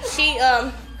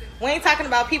 We ain't talking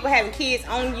about people having kids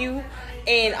on you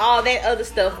and all that other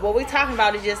stuff. What we talking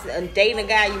about is just dating a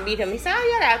guy, you meet him. He said,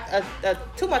 oh, yeah, a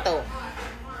 2-month-old.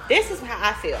 This is how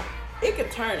I feel. It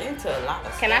could turn into a lot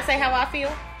of stuff. Can I say how I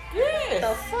feel? Yes.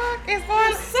 The fuck is going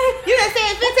on? You done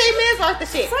said 15 minutes worth of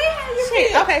shit. Say how you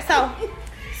feel. Okay, so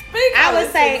I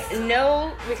would say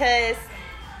no, because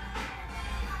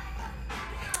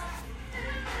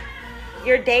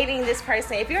you're dating this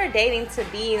person. If you're dating to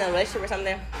be in a relationship or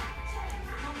something,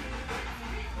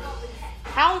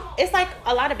 it's like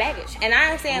a lot of baggage. And I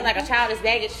understand like a child is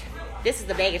baggage. This is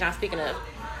the baggage I'm speaking of.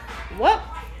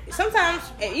 Sometimes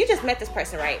you just met this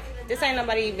person, right? This ain't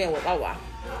nobody you've been with, blah, blah.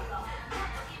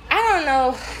 I don't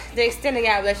know the extent of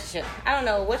y'all relationship. I don't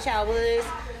know what y'all was,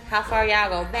 how far y'all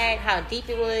go back, how deep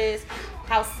it was,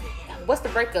 what's the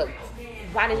breakup?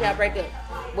 Why did y'all break up?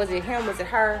 Was it him? Was it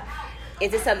her?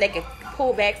 Is it something they can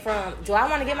pull back from? Do I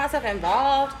want to get myself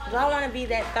involved? Do I want to be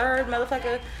that third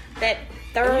motherfucker, that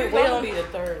third wheel? You're going to be the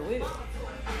third wheel.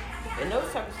 In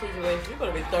those type of situations, you're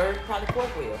going to be third, probably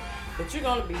fourth wheel. But you're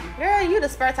going to be... Girl, you the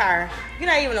spare tire. You're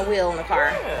not even a wheel in the car.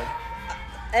 Yeah.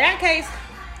 In that case,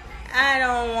 I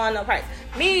don't want no price.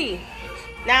 Me.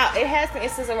 Now, it has been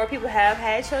instances where people have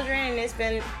had children and it's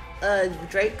been a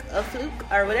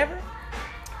fluke or whatever.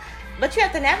 But you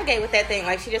have to navigate with that thing.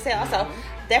 Like she just said also,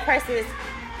 that person is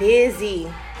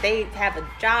busy. They have a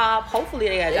job. Hopefully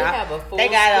they got a job. Have a full they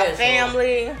got schedule. A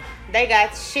family. They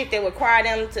got shit that require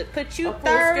them to put you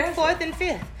third, schedule. fourth, and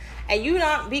fifth. And you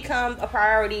don't become a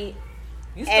priority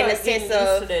you start in the sense used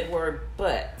of... to that word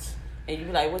but. And you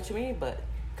be like, what you mean but?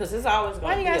 Because it's always going to be a but.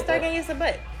 Why do you guys start getting used to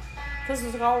but? Because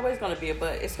it's always going to be a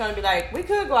but. It's going to be like, we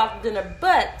could go out to dinner,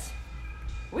 but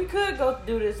we could go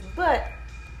do this, but,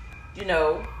 you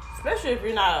know, especially if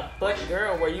you're not a but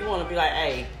girl where you want to be like,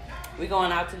 hey, we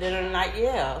going out to dinner tonight?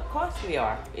 Yeah, of course we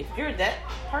are. If you're that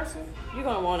person, you're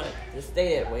going to want to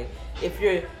stay that way.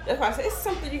 That's why I say it's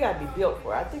something you got to be built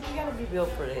for. I think you got to be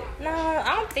built for that. No,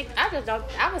 I don't think, I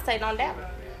would say don't dabble.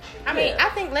 I mean, I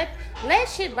think let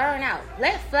shit burn out.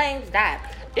 Let flames die.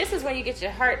 This is when you get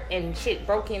your heart and shit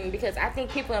broken, because I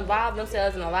think people involve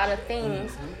themselves in a lot of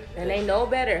things and they know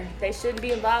better. They shouldn't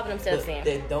be involving themselves in.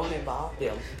 They don't involve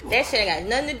them. That shit ain't got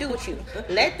nothing to do with you.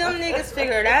 Let them niggas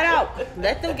figure that out.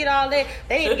 Let them get all that.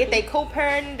 They need to get their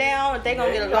co-parenting down. If they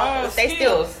gonna get along, if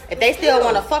they still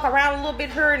want to fuck around a little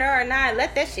bit here and there or not,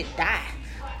 let that shit die.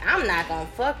 I'm not gonna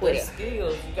fuck with it.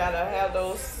 Skills, you gotta have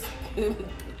those.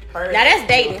 Now that's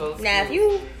dating. Now if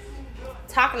you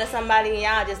talking to somebody and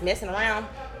y'all just messing around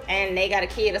and they got a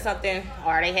kid or something,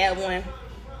 or they have one,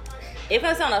 if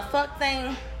it's on a fuck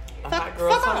thing,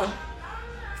 fuck on.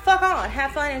 Fuck on.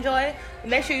 Have fun, enjoy it.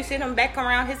 Make sure you send him back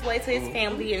around his way to his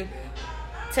family and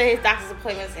to his doctor's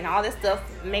appointments and all that stuff.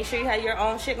 Make sure you have your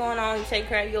own shit going on. You take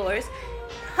care of yours.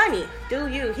 Honey, do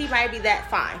you. He might be that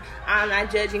fine. I'm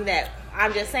not judging that.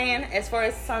 I'm just saying, as far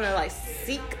as something to like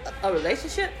seek a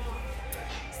relationship,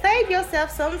 save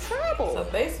yourself some trouble. So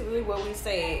basically what we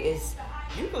saying is,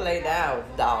 you can lay down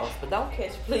with dogs, but don't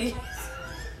catch fleas.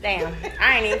 Damn,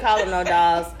 I ain't even call them no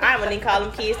dogs. I wouldn't even call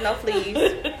them kids no fleas.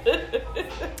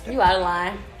 You out of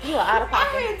line. You are out of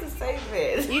pocket. I had to say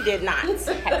that. You did not have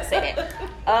to say that.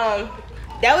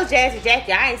 That was Jazzy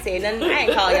Jackie. I ain't saying nothing. I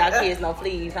ain't call y'all kids no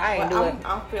fleas. I ain't do it.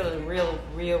 I'm feeling real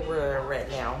rare right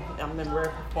now. I'm in rare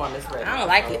performance right now. I don't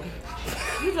like it.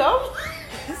 You don't?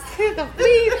 The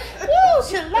fleas. Woo,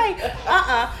 shit like.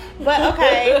 But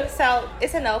okay, so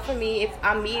it's a no for me if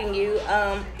I'm meeting you.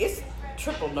 It's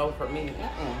triple no for me.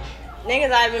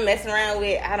 Niggas I've been messing around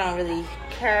with, I don't really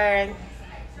care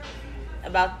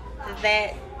about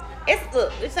that.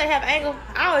 Look, if they have angle,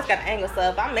 I always got an angle. So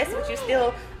if I'm messing with you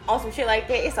still on some shit like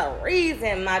that, it's a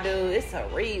reason, my dude. It's a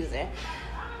reason.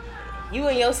 You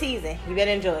in your season, you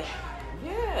better enjoy it.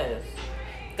 Yes.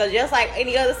 Because just like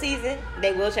any other season,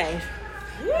 they will change.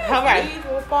 Yes. All right. Leaves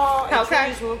will fall and Okay.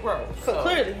 trees will grow. So,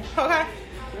 Clearly. Okay.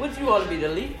 would you want to be, the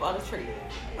leaf or the tree?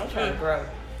 I'm trying to grow.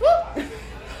 Woo.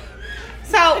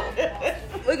 So,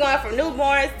 we're going from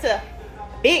newborns to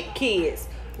big kids.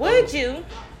 Would you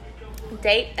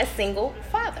date a single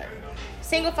father?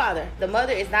 Single father. The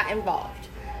mother is not involved.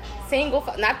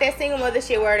 Not that single mother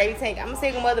shit where they think, I'm a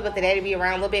single mother, but the daddy be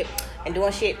around a little bit and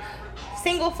doing shit.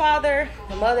 Single father,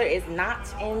 the mother is not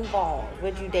involved.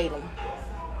 Would you date him?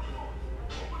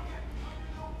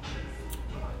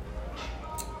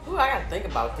 Ooh, I gotta think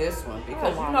about this one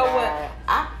because Oh you my know God. what?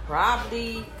 I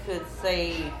probably could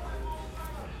say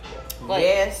What?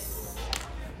 yes,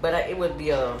 but it would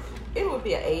be an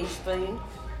age thing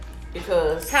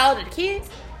because How old are the kids?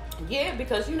 yeah,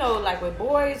 because you know, like with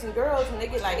boys and girls when they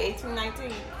get like 18,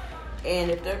 19,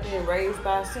 and if they're being raised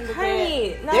by a single Honey,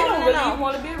 dad, no, they don't no, really no. even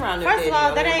want to be around their First of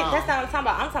all, daddy or their that's mom. not what I'm talking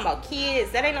about. I'm talking about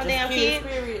kids. That ain't no Just damn kids,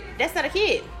 kid. period. That's not a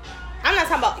kid. I'm not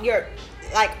talking about your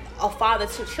like a father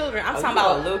to children. I'm Oh, talking you about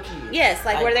talking little kids. Yes,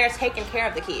 like Like- where they're taking care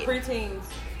of the kid. Preteens.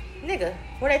 Nigga,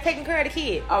 where they taking care of the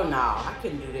kid? Oh no, I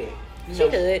couldn't do that. She No,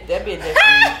 could. That'd be a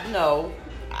different. No,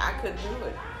 I couldn't do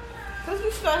it. Cause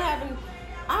you start having.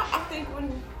 I think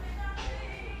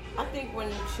when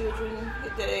children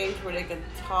hit that age where they can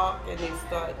talk and they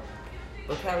start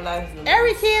vocabularizing.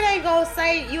 Every kid ain't gonna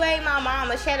say you ain't my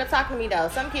mama. Shut up, talking to me though.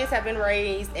 Some kids have been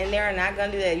raised and they're not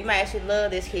gonna do that. You might actually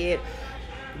love this kid.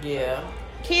 Yeah.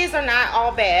 Kids are not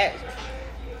all bad.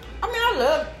 I mean, I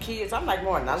love kids. I'm like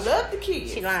Morton. I love the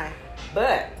kids. She lying.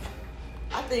 But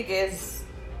I think, as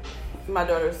my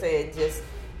daughter said, just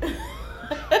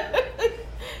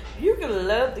you can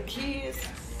love the kids,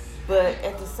 but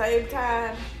at the same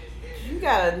time, you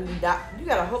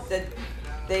gotta hope that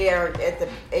they are at the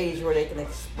age where they can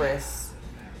express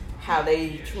how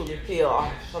they truly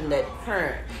feel from that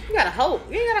parent. You gotta hope.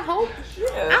 You ain't gotta hope.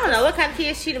 Yeah. I don't know what kind of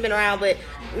kids she'd have been around, but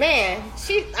man,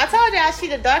 I told y'all she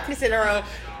the darkness in her room.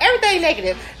 Everything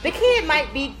negative. The kid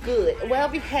might be good, well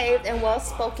behaved, and well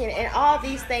spoken, and all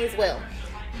these things well.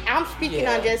 I'm speaking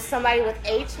on just somebody with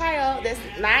a child that's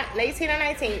not 18 or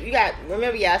 19. You got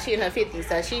remember y'all, she in her 50s,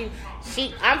 so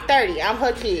she I'm 30. I'm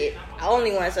her kid,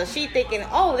 only one. So she thinking,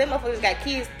 oh, them motherfuckers got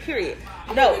kids. Period.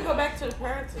 No. We go back to the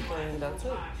parenting thing though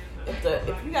too.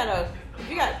 If you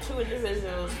got two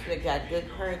individuals that got good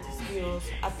parenting skills,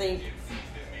 I think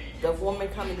the woman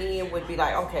coming in would be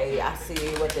like, okay, I see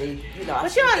what they, I But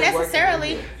see you what don't they're working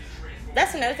necessarily. with.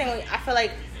 That's another thing. I feel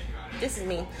like this is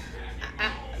me.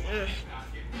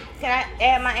 Can I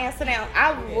add my answer now?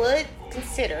 I would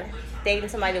consider dating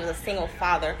somebody that was a single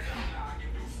father.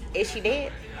 Is she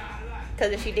dead?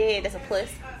 Because if she dead, that's a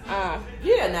plus.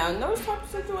 Yeah, now in those type of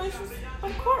situations,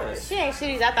 of course. She ain't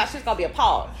shitty. I thought she was gonna be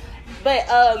appalled. But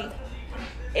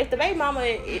if the baby mama,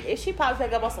 if she pops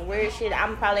back up on some weird shit,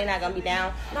 I'm probably not gonna be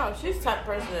down. No, she's the type of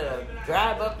person that'll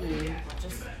drive up and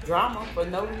just drama for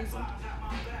no reason,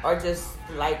 or just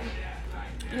like,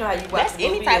 you know how you watch That's a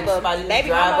movie any type and of somebody just baby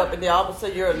drive mama. up and then all of a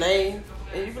sudden you're a name,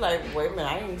 and you be like, wait a minute,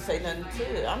 I ain't even say nothing to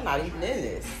it. I'm not even in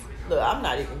this. Look, I'm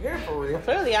not even here for real.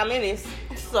 Clearly, I'm in this.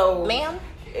 So, Ma'am?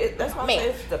 That's why I Ma'am. say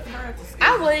it's the parenting skills.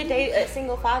 I would date a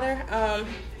single father.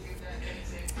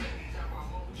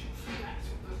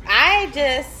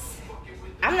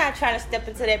 I'm not trying to step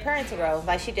into that parenting role,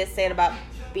 like she just said about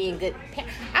being good.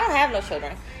 I don't have no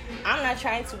children. I'm not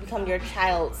trying to become your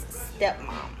child's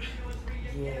stepmom.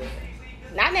 Yeah.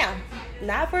 Not now.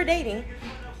 Not for dating.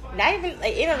 Not even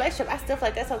like in a relationship. I still feel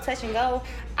like that's so touch and go.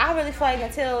 I really feel like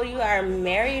until you are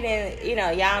married and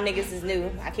y'all niggas is new.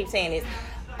 I keep saying this.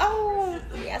 Oh,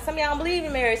 yeah, some of y'all don't believe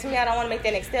in marriage. Some of y'all don't want to make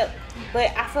that next step.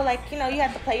 But I feel like, you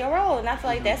have to play your role. And I feel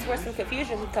like that's where some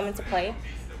confusion can come into play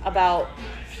about...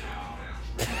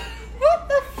 What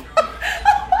the fuck?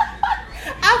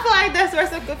 I feel like that's where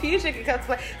some confusion can come to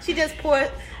play. She just poured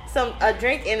a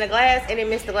drink in the glass and then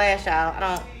missed the glass, y'all. I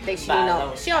don't think she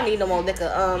don't need no more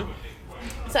liquor.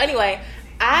 So anyway,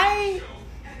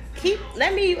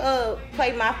 let me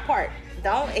play my part.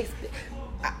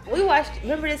 We watched,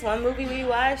 remember this one movie we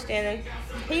watched, and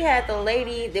he had the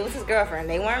lady, it was his girlfriend,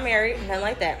 they weren't married, nothing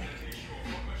like that.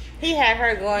 He had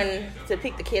her going to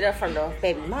pick the kid up from the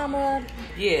baby mama,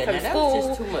 Yeah, from now that school, was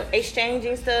just too much.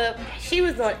 exchanging stuff. She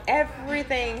was doing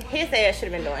everything his ass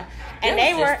should have been doing. And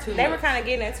That was just too they were much. kind of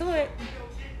getting into it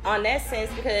on that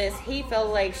sense because he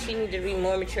felt like she needed to be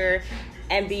more mature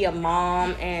and be a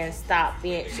mom and stop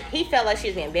being, he felt like she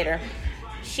was being bitter.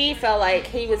 She felt like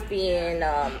he was being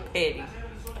Petty.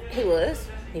 He was.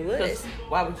 Because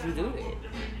why would you do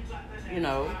that? You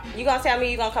know. You gonna tell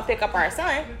me you gonna come pick up our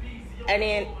son, and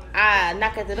then I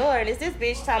knock at the door and it's this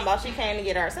bitch talking about she came to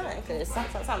get our son because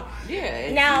something.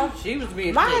 Yeah. Now, she was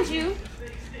being mind thick. you,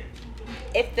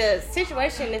 if the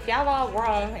situation, if y'all all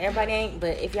grown, everybody ain't,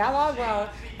 but if y'all all grown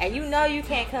and you know you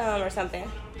can't come or something,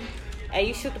 and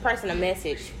you shoot the person a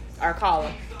message or call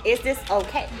them, is this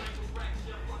okay?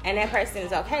 And that person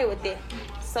is okay with it,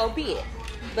 so be it.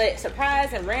 But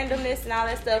surprise and randomness and all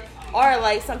that stuff, or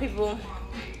like some people,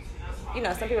 you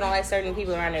know, some people don't like certain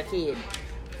people around their kid.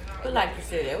 But like you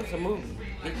said, that was a movie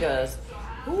because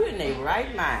who in their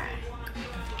right mind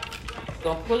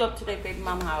gonna pull up to their baby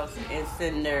mama house and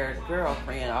send their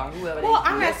girlfriend or whoever? Well,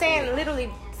 I'm not saying literally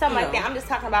something like that. I'm just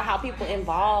talking about how people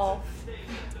involve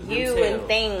you in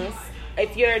things.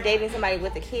 If you're dating somebody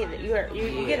with a kid,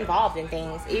 you get involved in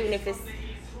things, even if it's.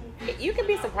 You can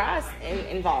be surprised and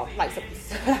involved, like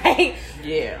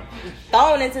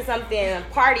thrown into something,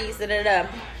 parties, I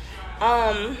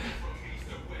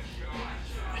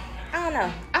don't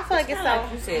know. I feel like it's so.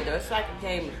 Like you said, though, it's like a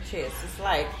game of chess. It's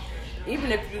like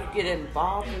even if you get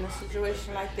involved in a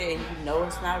situation like that and you know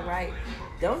it's not right,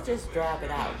 don't just drive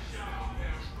it out.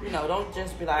 You know, don't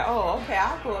just be like, oh, okay,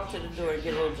 I'll go up to the door and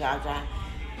get a little John.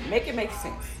 Make it make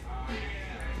sense.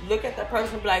 Look at that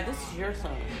person and be like, this is your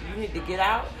son. You need to get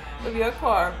out of your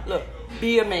car. Look,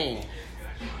 be a man.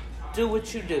 Do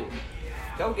what you do.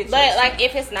 Go get your But, son. like,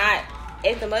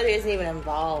 if the mother isn't even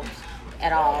involved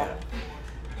at all,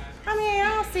 I mean, I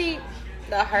don't see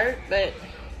the hurt, but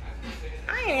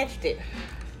I ain't interested.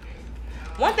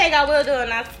 One thing I will do,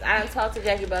 and I done talked to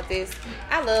Jackie about this,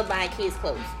 I love buying kids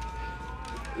clothes.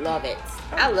 Love it.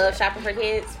 I love shopping for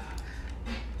kids.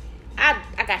 I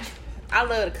got you. I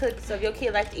love to cook, so if your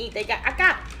kid likes to eat, I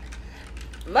got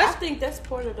it. I think that's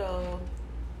part of the.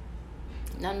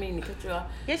 Not meaning to cut you off,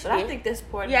 yes, but I think that's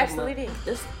part. You of absolutely did.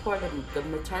 That's part of the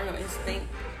maternal instinct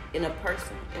in a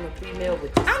person, in a female.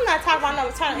 I'm not talking about no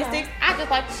maternal instincts. I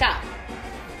just like to shop.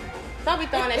 Don't be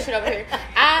throwing that shit over here.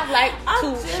 I like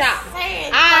to shop.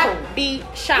 I be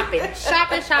shopping.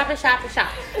 Shopping.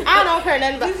 I don't care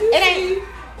nothing about it.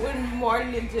 When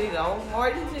Marty and Gina,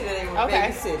 they were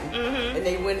babysitting, and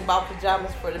they went and bought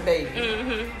pajamas for the baby.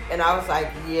 And I was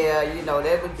like, yeah, you know,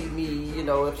 that would be me, you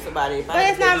know, if somebody. But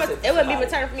it's not. It wouldn't be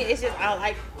maternal for me. It's just I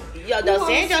like, don't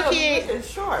send your kid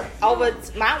over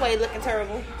my way looking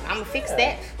terrible. I'm gonna fix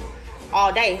that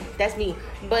all day. That's me.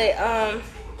 But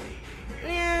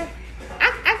yeah,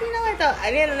 I you know what though.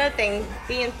 And then another thing,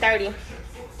 being 30,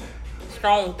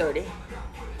 strong 30.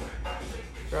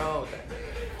 Strong.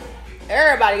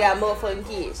 Everybody got motherfucking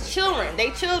kids. Children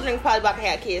probably about to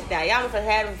have kids now. Y'all must have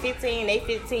had them 15, they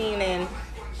 15, and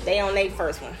they on their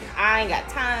first one. I ain't got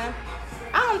time.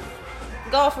 I'm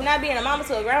going from not being a mama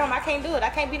to a grandma. I can't do it. I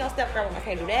can't be no step grandma. I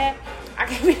can't do that. I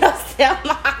can't be no step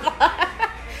mama.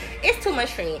 It's too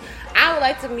much for me. I would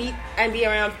like to meet and be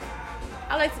around.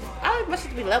 I like my shit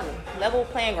to be level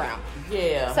playing ground.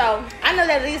 Yeah. So I know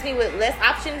that leaves me with less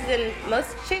options than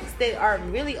most chicks that are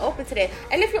really open to that.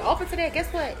 And if you're open to that, guess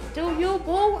what? Do you,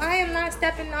 boo? I am not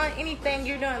stepping on anything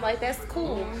you're doing. Like, that's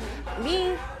cool.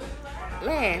 Me,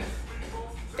 man,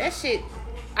 that shit.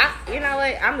 You know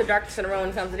what? I'm the darkest in the room when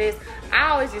it comes to this. I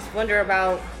always just wonder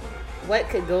about what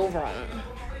could go wrong.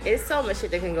 It's so much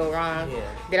shit that can go wrong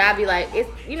that I be like, where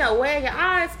are your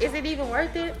odds? Is it even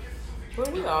worth it? Well,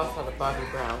 we all saw the Bobby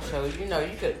Brown show. You know,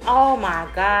 you could. Oh my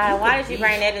God! Why did you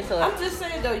bring that into it? I'm just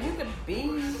saying though, you could be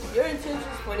your intentions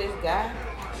for this guy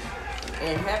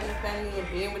and having a family and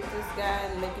being with this guy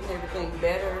and making everything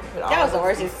better. That was the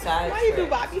worst. Why you do,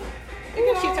 Bobby?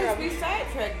 It can always be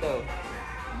sidetracked though.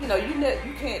 You know, you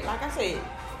can't. Like I said,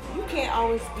 you can't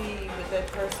always be with that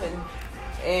person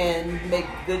and make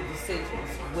good decisions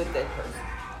with that person.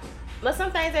 But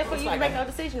some things that you make no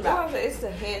decision about. Well, it's the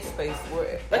headspace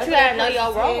where. But you gotta know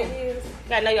your role. You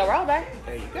gotta know your role, baby.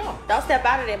 There you go. Don't step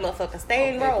out of that motherfucker.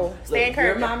 Stay in role. Stay in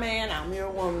character. You're my man. I'm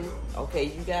your woman. Okay,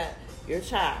 you got your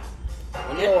child.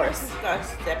 When yours. Start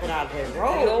stepping out of that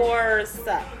role. Yours.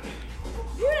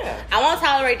 Yeah. I won't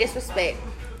tolerate disrespect.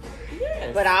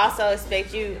 Yes. But I also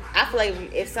expect you. I feel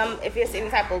like if it's any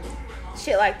type of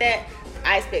shit like that,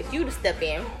 I expect you to step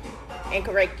in and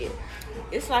correct it.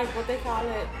 It's like what they call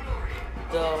it.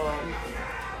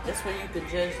 That's when you could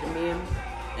judge the men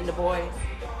and the boys.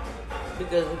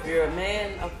 Because if you're a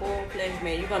man, a full-fledged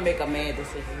man, you're going to make a man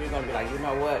decision. You're going to be like, you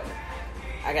know what?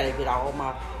 I got to get all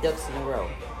my ducks in a row.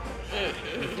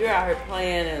 If you're out here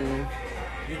playing and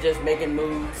you're just making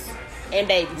moves. And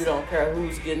babies. You don't care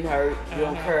who's getting hurt. You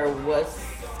don't care what's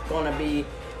going to be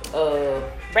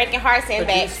breaking hearts and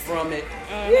backs from it.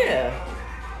 Yeah.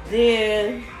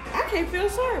 Then I can't feel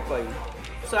sorry for you.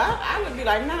 So I would be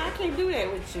like, nah, I can't do that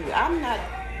with you. I'm not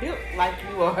built like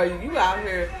you are. You out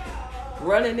here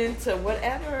running into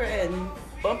whatever and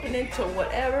bumping into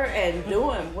whatever and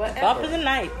doing whatever. Bumping the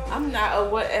night. I'm not a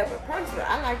whatever person.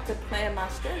 I like to plan my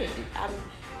strategy. I'm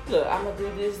gonna do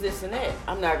this, and that.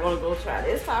 I'm not gonna go try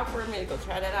this out for a minute. Go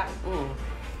try that out.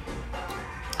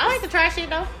 I like to try shit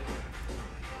though.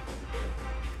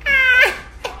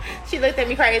 She looked at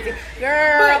me crazy.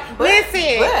 Girl,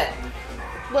 listen. But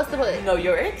what's the but? know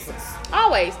your exits.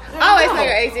 Always know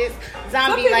your exits.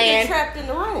 Zombie Some land. Get trapped in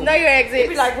the room. Know your exits. They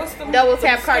be like, what's the double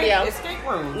tap cardio? Escape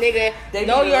room. Nigga, They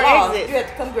know your lost. exits. You have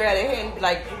to come grab their hand and be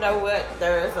like, you know what?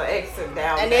 There's an exit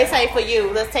down And there. they say for you,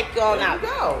 let's take you on There out. you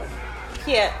go.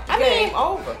 Yeah, Game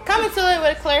over. Come into it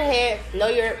with a clear head. Know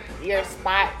your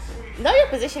spot. Know your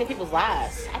position in people's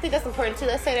lives. I think that's important too.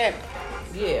 Let's say that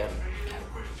Yeah.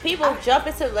 people jump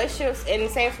into relationships and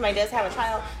say if somebody does have a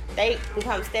child, they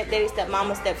become stepdaddy,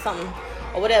 stepmama, step something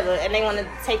or whatever, and they want to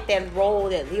take that role,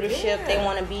 that leadership. Yeah. They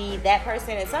want to be that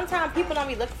person, and sometimes people don't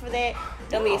be looking for that.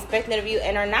 Don't be expecting it of you,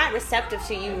 and are not receptive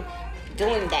to you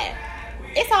doing that.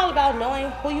 It's all about knowing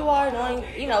who you are, knowing,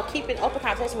 keeping open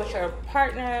conversation with your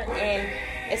partner, and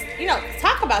it's,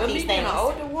 talk about these Me things. being an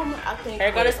older woman, I think.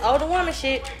 There go this older woman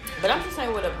shit. But I'm just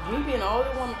saying, with me being an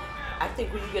older woman, I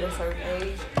think when you get a certain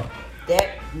age, that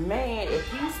man,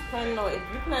 if you planning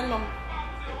on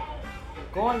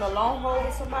going the long haul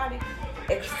with somebody,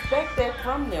 expect that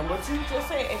from them. What you just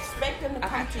said, expect them to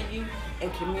come to you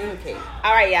and communicate.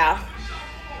 All right, y'all.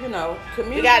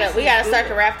 Communicate. We gotta start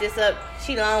to wrap this up.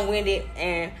 She long-winded,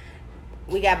 and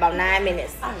we got about 9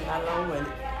 minutes. I'm not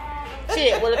long-winded.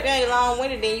 Shit, well, if you ain't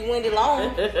long-winded, then you winded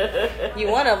long. You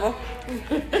one of them.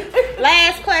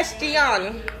 Last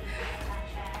question.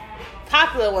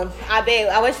 Popular one. I bet.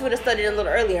 I wish we would have studied a little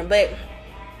earlier, but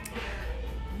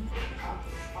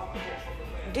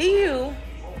do you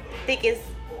think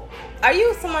are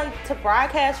you someone to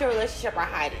broadcast your relationship or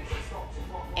hide it?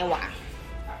 And why?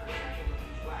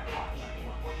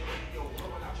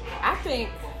 I think,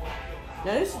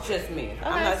 now this is just me. Okay.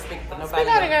 I'm not speaking for nobody Speak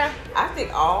on it, else. girl. I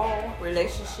think all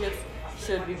relationships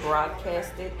should be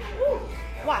broadcasted.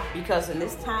 Why? Because in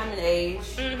this time and age,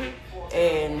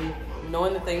 and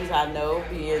knowing the things I know,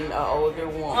 being an older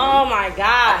woman. Oh my I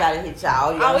God. gotta hit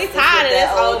y'all. Oh, we tired of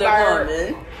this old bird.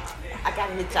 woman. I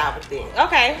gotta hit y'all with that.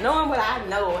 Okay. Knowing what I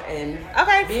know and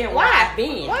being where Why? I've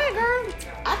been. Why, girl?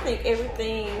 I think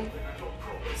everything.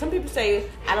 Some people say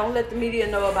I don't let the media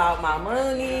know about my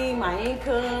money, my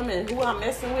income, and who I'm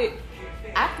messing with.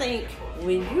 I think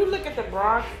when you look at the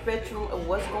broad spectrum of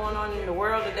what's going on in the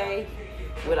world today,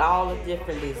 with all the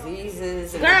different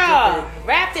diseases and Girl, the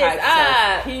wrap different this types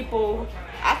up. of people,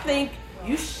 I think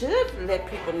you should let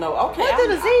people know. Okay, What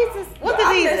diseases? What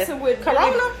diseases?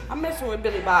 Corona? I'm messing with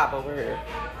Billy Bob over here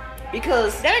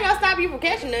because That ain't gonna stop you from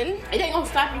catching nothing. it ain't gonna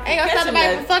stop you from Ain't gonna stop catching nobody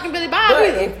nothing. from fucking Billy Bob But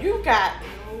either. if you got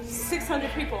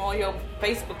 600 people on your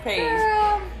Facebook page,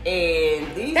 Girl,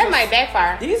 and these that are, might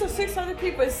backfire. these are 600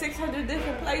 people in 600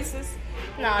 different places.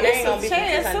 No, they ain't gonna There's be a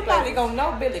chance from somebody gonna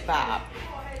know Billy Bob.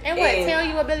 And what? and- Tell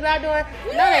you what Billy Bob doing?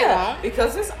 No, they won't.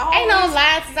 Because it's always Ain't no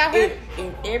lies out here.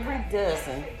 in every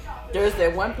dozen. There's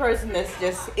that one person that's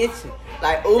just itching,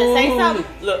 like ooh, To say something.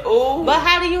 look, ooh. But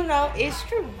how do you know it's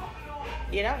true?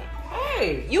 You know.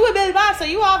 Hey, You with Billy Bob, so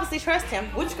you obviously trust him.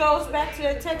 which goes back to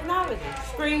the technology,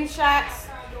 screenshots.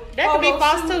 That could be photo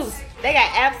false shoots. too. They got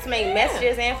apps to make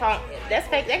messages and phone. That's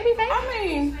fake. That could be fake. I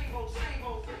mean,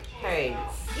 hey,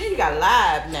 you got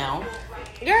live now.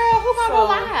 Girl, who gonna go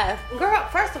So- live? Girl,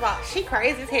 first of all, she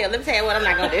crazy as hell. Let me tell you what I'm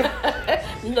not gonna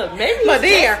do. Look, maybe But it's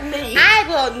dear, just me. I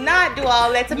will not do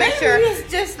all that to make Maybe sure.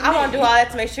 it's just I won't me. do all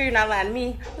that to make sure you're not lying to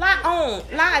me. Lie on,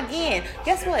 lie again.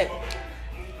 Guess what?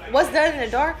 What's done in the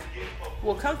dark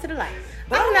will come to the light.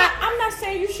 But I'm not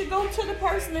saying you should go to the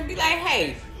person and be like,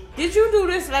 hey, did you do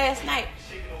this last night?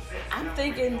 I'm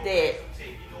thinking that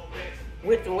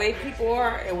with the way people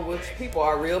are and which people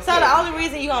are real. So the only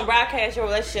reason you gonna broadcast your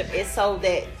relationship is so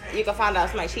that you can find out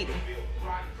somebody cheating.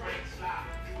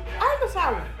 I guess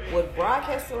I would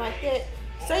broadcast it like that.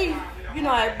 Say,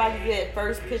 everybody get that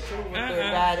first picture with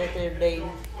their guy that they're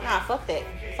dating. Nah, fuck that.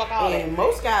 Fuck all And that.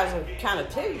 most guys will kind of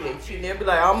tell you they cheating. They'll be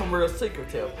like, I'm real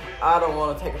secretive. I don't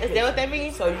want to take a picture. Is that what that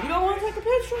means? So you don't want to take a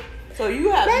picture? So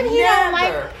you have Maybe he don't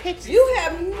like pictures. You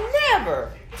have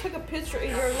never took a picture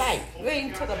in your life. You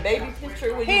ain't took a baby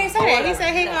picture when He you didn't say that. He born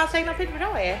said he ain't or gonna take no picture with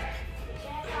no ass.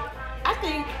 I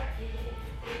think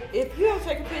if you don't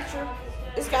take a picture,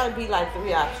 it's got to be like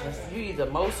 3 options. You either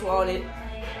most wanted,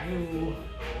 you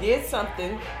did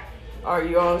something, or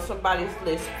you're on somebody's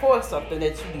list for something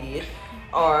that you did,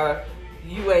 or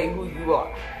you ain't who you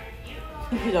are.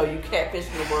 You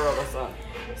catfishing the world or something.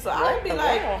 So I'd be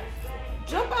like,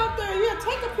 jump out there. Yeah,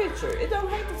 take a picture. It don't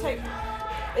hurt to take.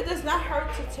 It does not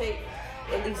hurt to take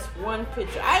at least one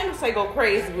picture. I ain't gonna say go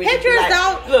crazy with pictures. Like,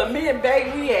 don't. Look, me and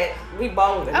Babe, we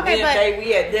bowling. Okay, me and Babe,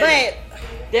 we at dinner.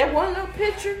 But that one little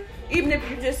picture, even if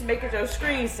you just make it your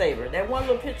screensaver, that one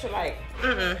little picture, like.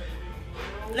 Let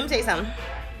me tell you something.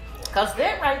 Cause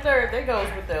that right there, that goes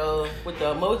with the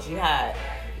emoji hide.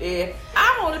 If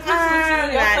I'm on a picture with you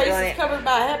and your face is covered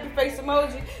by a happy face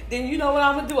emoji, then you know what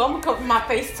I'm gonna do? I'm gonna cover my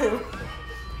face too.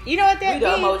 You know what that We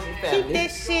the means? emoji family. Keep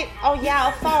that shit on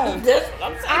y'all phone. That's what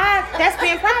I'm saying. That's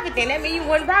being private then. That means you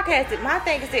wouldn't broadcast it. My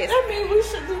thing is this. That means we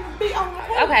should be on the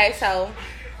page. Okay, so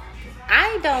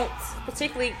I don't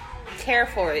particularly care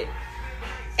for it.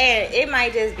 And it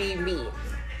might just be me.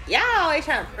 Y'all always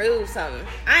trying to prove something.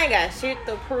 I ain't got shit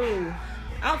to prove.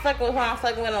 I'm fucking with who I'm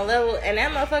fucking with on a level, and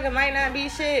that motherfucker might not be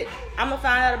shit. I'm gonna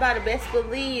find out about it. Best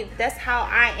believe that's how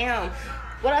I am.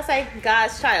 What I say,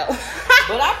 God's child.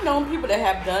 But I've known people that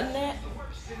have done that,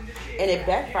 and it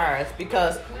backfires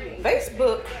because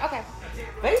Facebook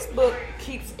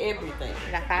keeps everything.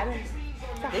 Got 5 minutes.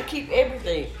 They keep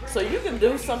everything. So you can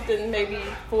do something maybe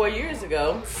 4 years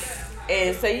ago,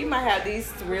 and say you might have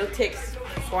these real text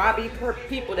swabby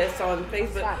people that's on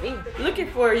Facebook looking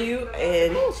for you,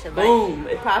 and boom,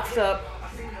 it pops up.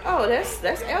 Oh, that's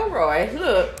Elroy.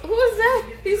 Look, who is that?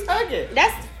 He's hugging.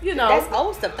 That's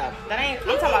old stuff though. That ain't.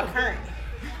 I'm talking about current.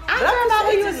 I'm talking about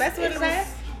who you was messing with in the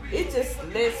past. It just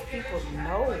lets people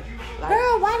know. Like,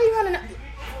 girl, why do you want to know?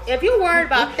 If you worried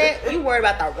about that, you worried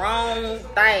about the wrong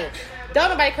thing. Don't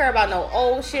nobody care about no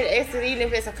old shit. Even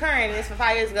if it's occurring, it's from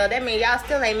 5 years ago. That means y'all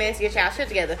still ain't managed to get y'all shit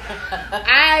together.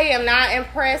 I am not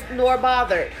impressed nor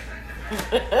bothered.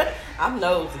 I'm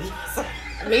nosy.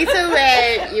 Me too,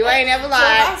 man. You ain't never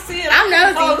lied. So I I'm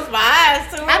nosy. Close my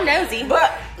eyes to it. I'm nosy.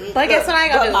 But guess what I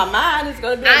ain't gonna do? My mind is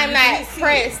gonna be. I'm not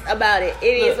pressed about it.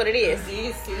 It is what it is.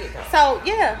 You see it. So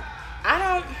yeah,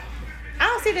 I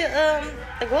don't see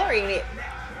the glory in it,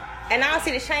 and I don't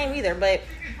see the shame either. But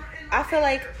I feel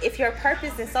like if your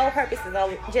purpose and sole purpose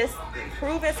is just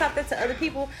proving something to other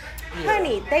people,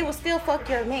 honey, they will still fuck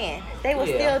your man. They will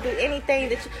still do anything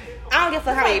that you. I don't give a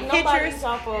fuck how many pictures.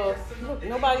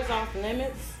 Nobody's off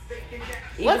limits.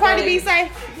 What Cardi B say?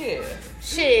 Yeah.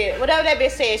 Shit, whatever that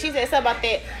bitch said. She said something about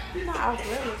that. You're not off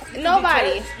limits.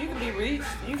 Nobody. You can be reached.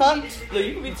 You fucked.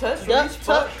 You can be touched.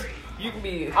 Fucked. You can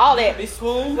be all that. You can be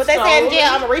swooned. What they say in jail,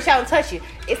 I'm gonna reach out and touch you.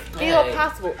 It's still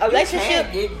possible. A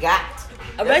relationship. Get got.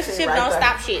 A relationship don't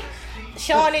stop shit.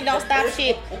 Showing it don't stop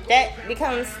shit. That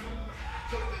becomes.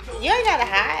 You ain't gotta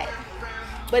hide.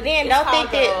 But then don't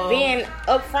think that being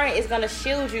upfront is gonna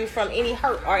shield you from any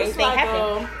hurt or anything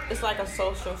happening. It's like a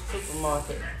social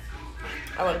supermarket.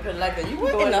 I want to put it like that. You can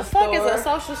what go in the store, fuck is a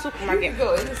social supermarket? You can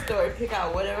go in the store and pick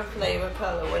out whatever flavor,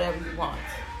 color, whatever you want,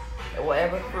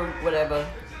 whatever fruit, whatever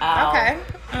aisle. Okay.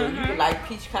 So you can like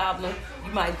peach cobbler.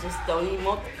 You might just don't even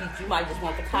want the peach. You might just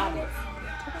want the cobbler.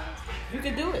 You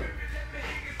can do it.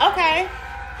 Okay.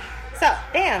 So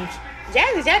damn.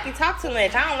 Jackie talk too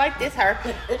much. I don't like this her.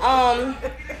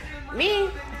 Me,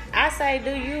 I say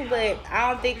do you, but I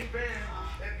don't think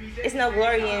it's no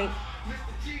glory in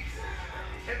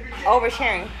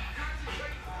oversharing.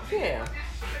 Yeah.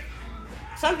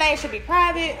 Some things should be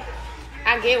private.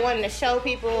 I get wanting to show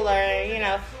people or,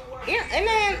 and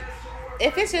then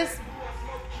if it's just,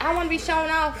 I want to be shown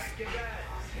off.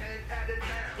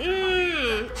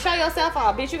 Show yourself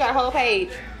off. Bitch, you got a whole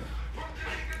page.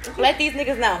 Let these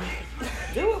niggas know.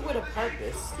 Do it with a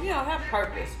purpose. Have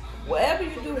purpose. Whatever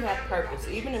you do, have purpose.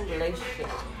 Even in relationships,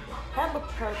 have a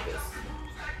purpose.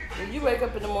 When you wake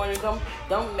up in the morning,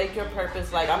 don't make your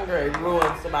purpose like I'm going to ruin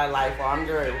somebody's life or I'm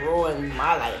going to ruin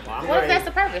my life. Or I'm what if that's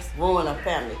the purpose? Ruin a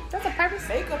family. That's a purpose.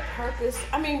 Make a purpose.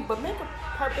 But make a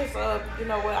purpose of, you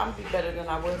know what, I'm going to be better than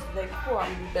I was the day before. I'm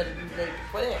going to be better than the day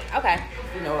before that. Okay.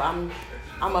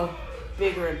 I'm a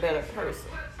bigger and better person.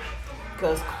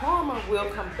 Because karma will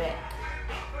come back.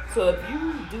 So if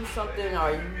you do something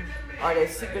or you are that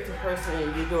secretive person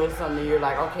and you're doing something, you're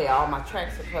like, okay, all my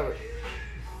tracks are covered.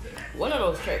 One of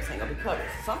those tracks ain't gonna be covered.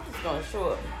 Something's gonna show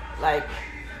up. Like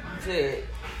you said,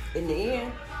 in the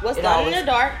end, what's done in the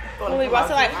dark when we brought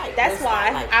to light. That's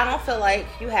why I don't feel like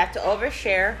you have to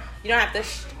overshare. You don't have to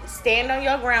stand on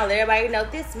your ground. Let everybody know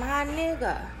this my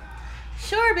nigga.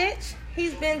 Sure, bitch.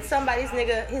 He's been somebody's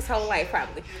nigga his whole life,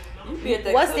 probably. You be at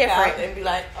that what's cookout different? And be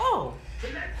like, oh,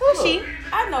 who's she?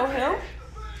 I know him.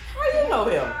 How you know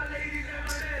him?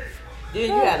 Then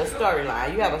you have a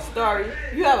storyline. You have a story.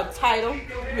 You have a title.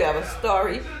 You have a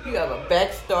story. You have a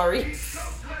backstory.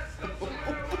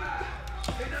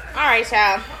 All right,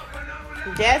 y'all.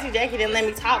 Jazzy Jackie didn't let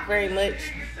me talk very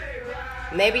much.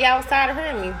 Maybe I was tired of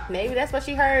hearing me. Maybe that's what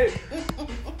she heard.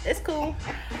 It's cool.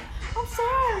 I'm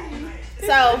sorry.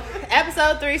 So,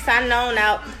 episode 3, signing on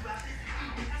out.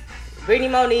 Brittany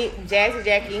Monique, Jazzy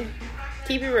Jackie.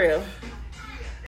 Keep it real.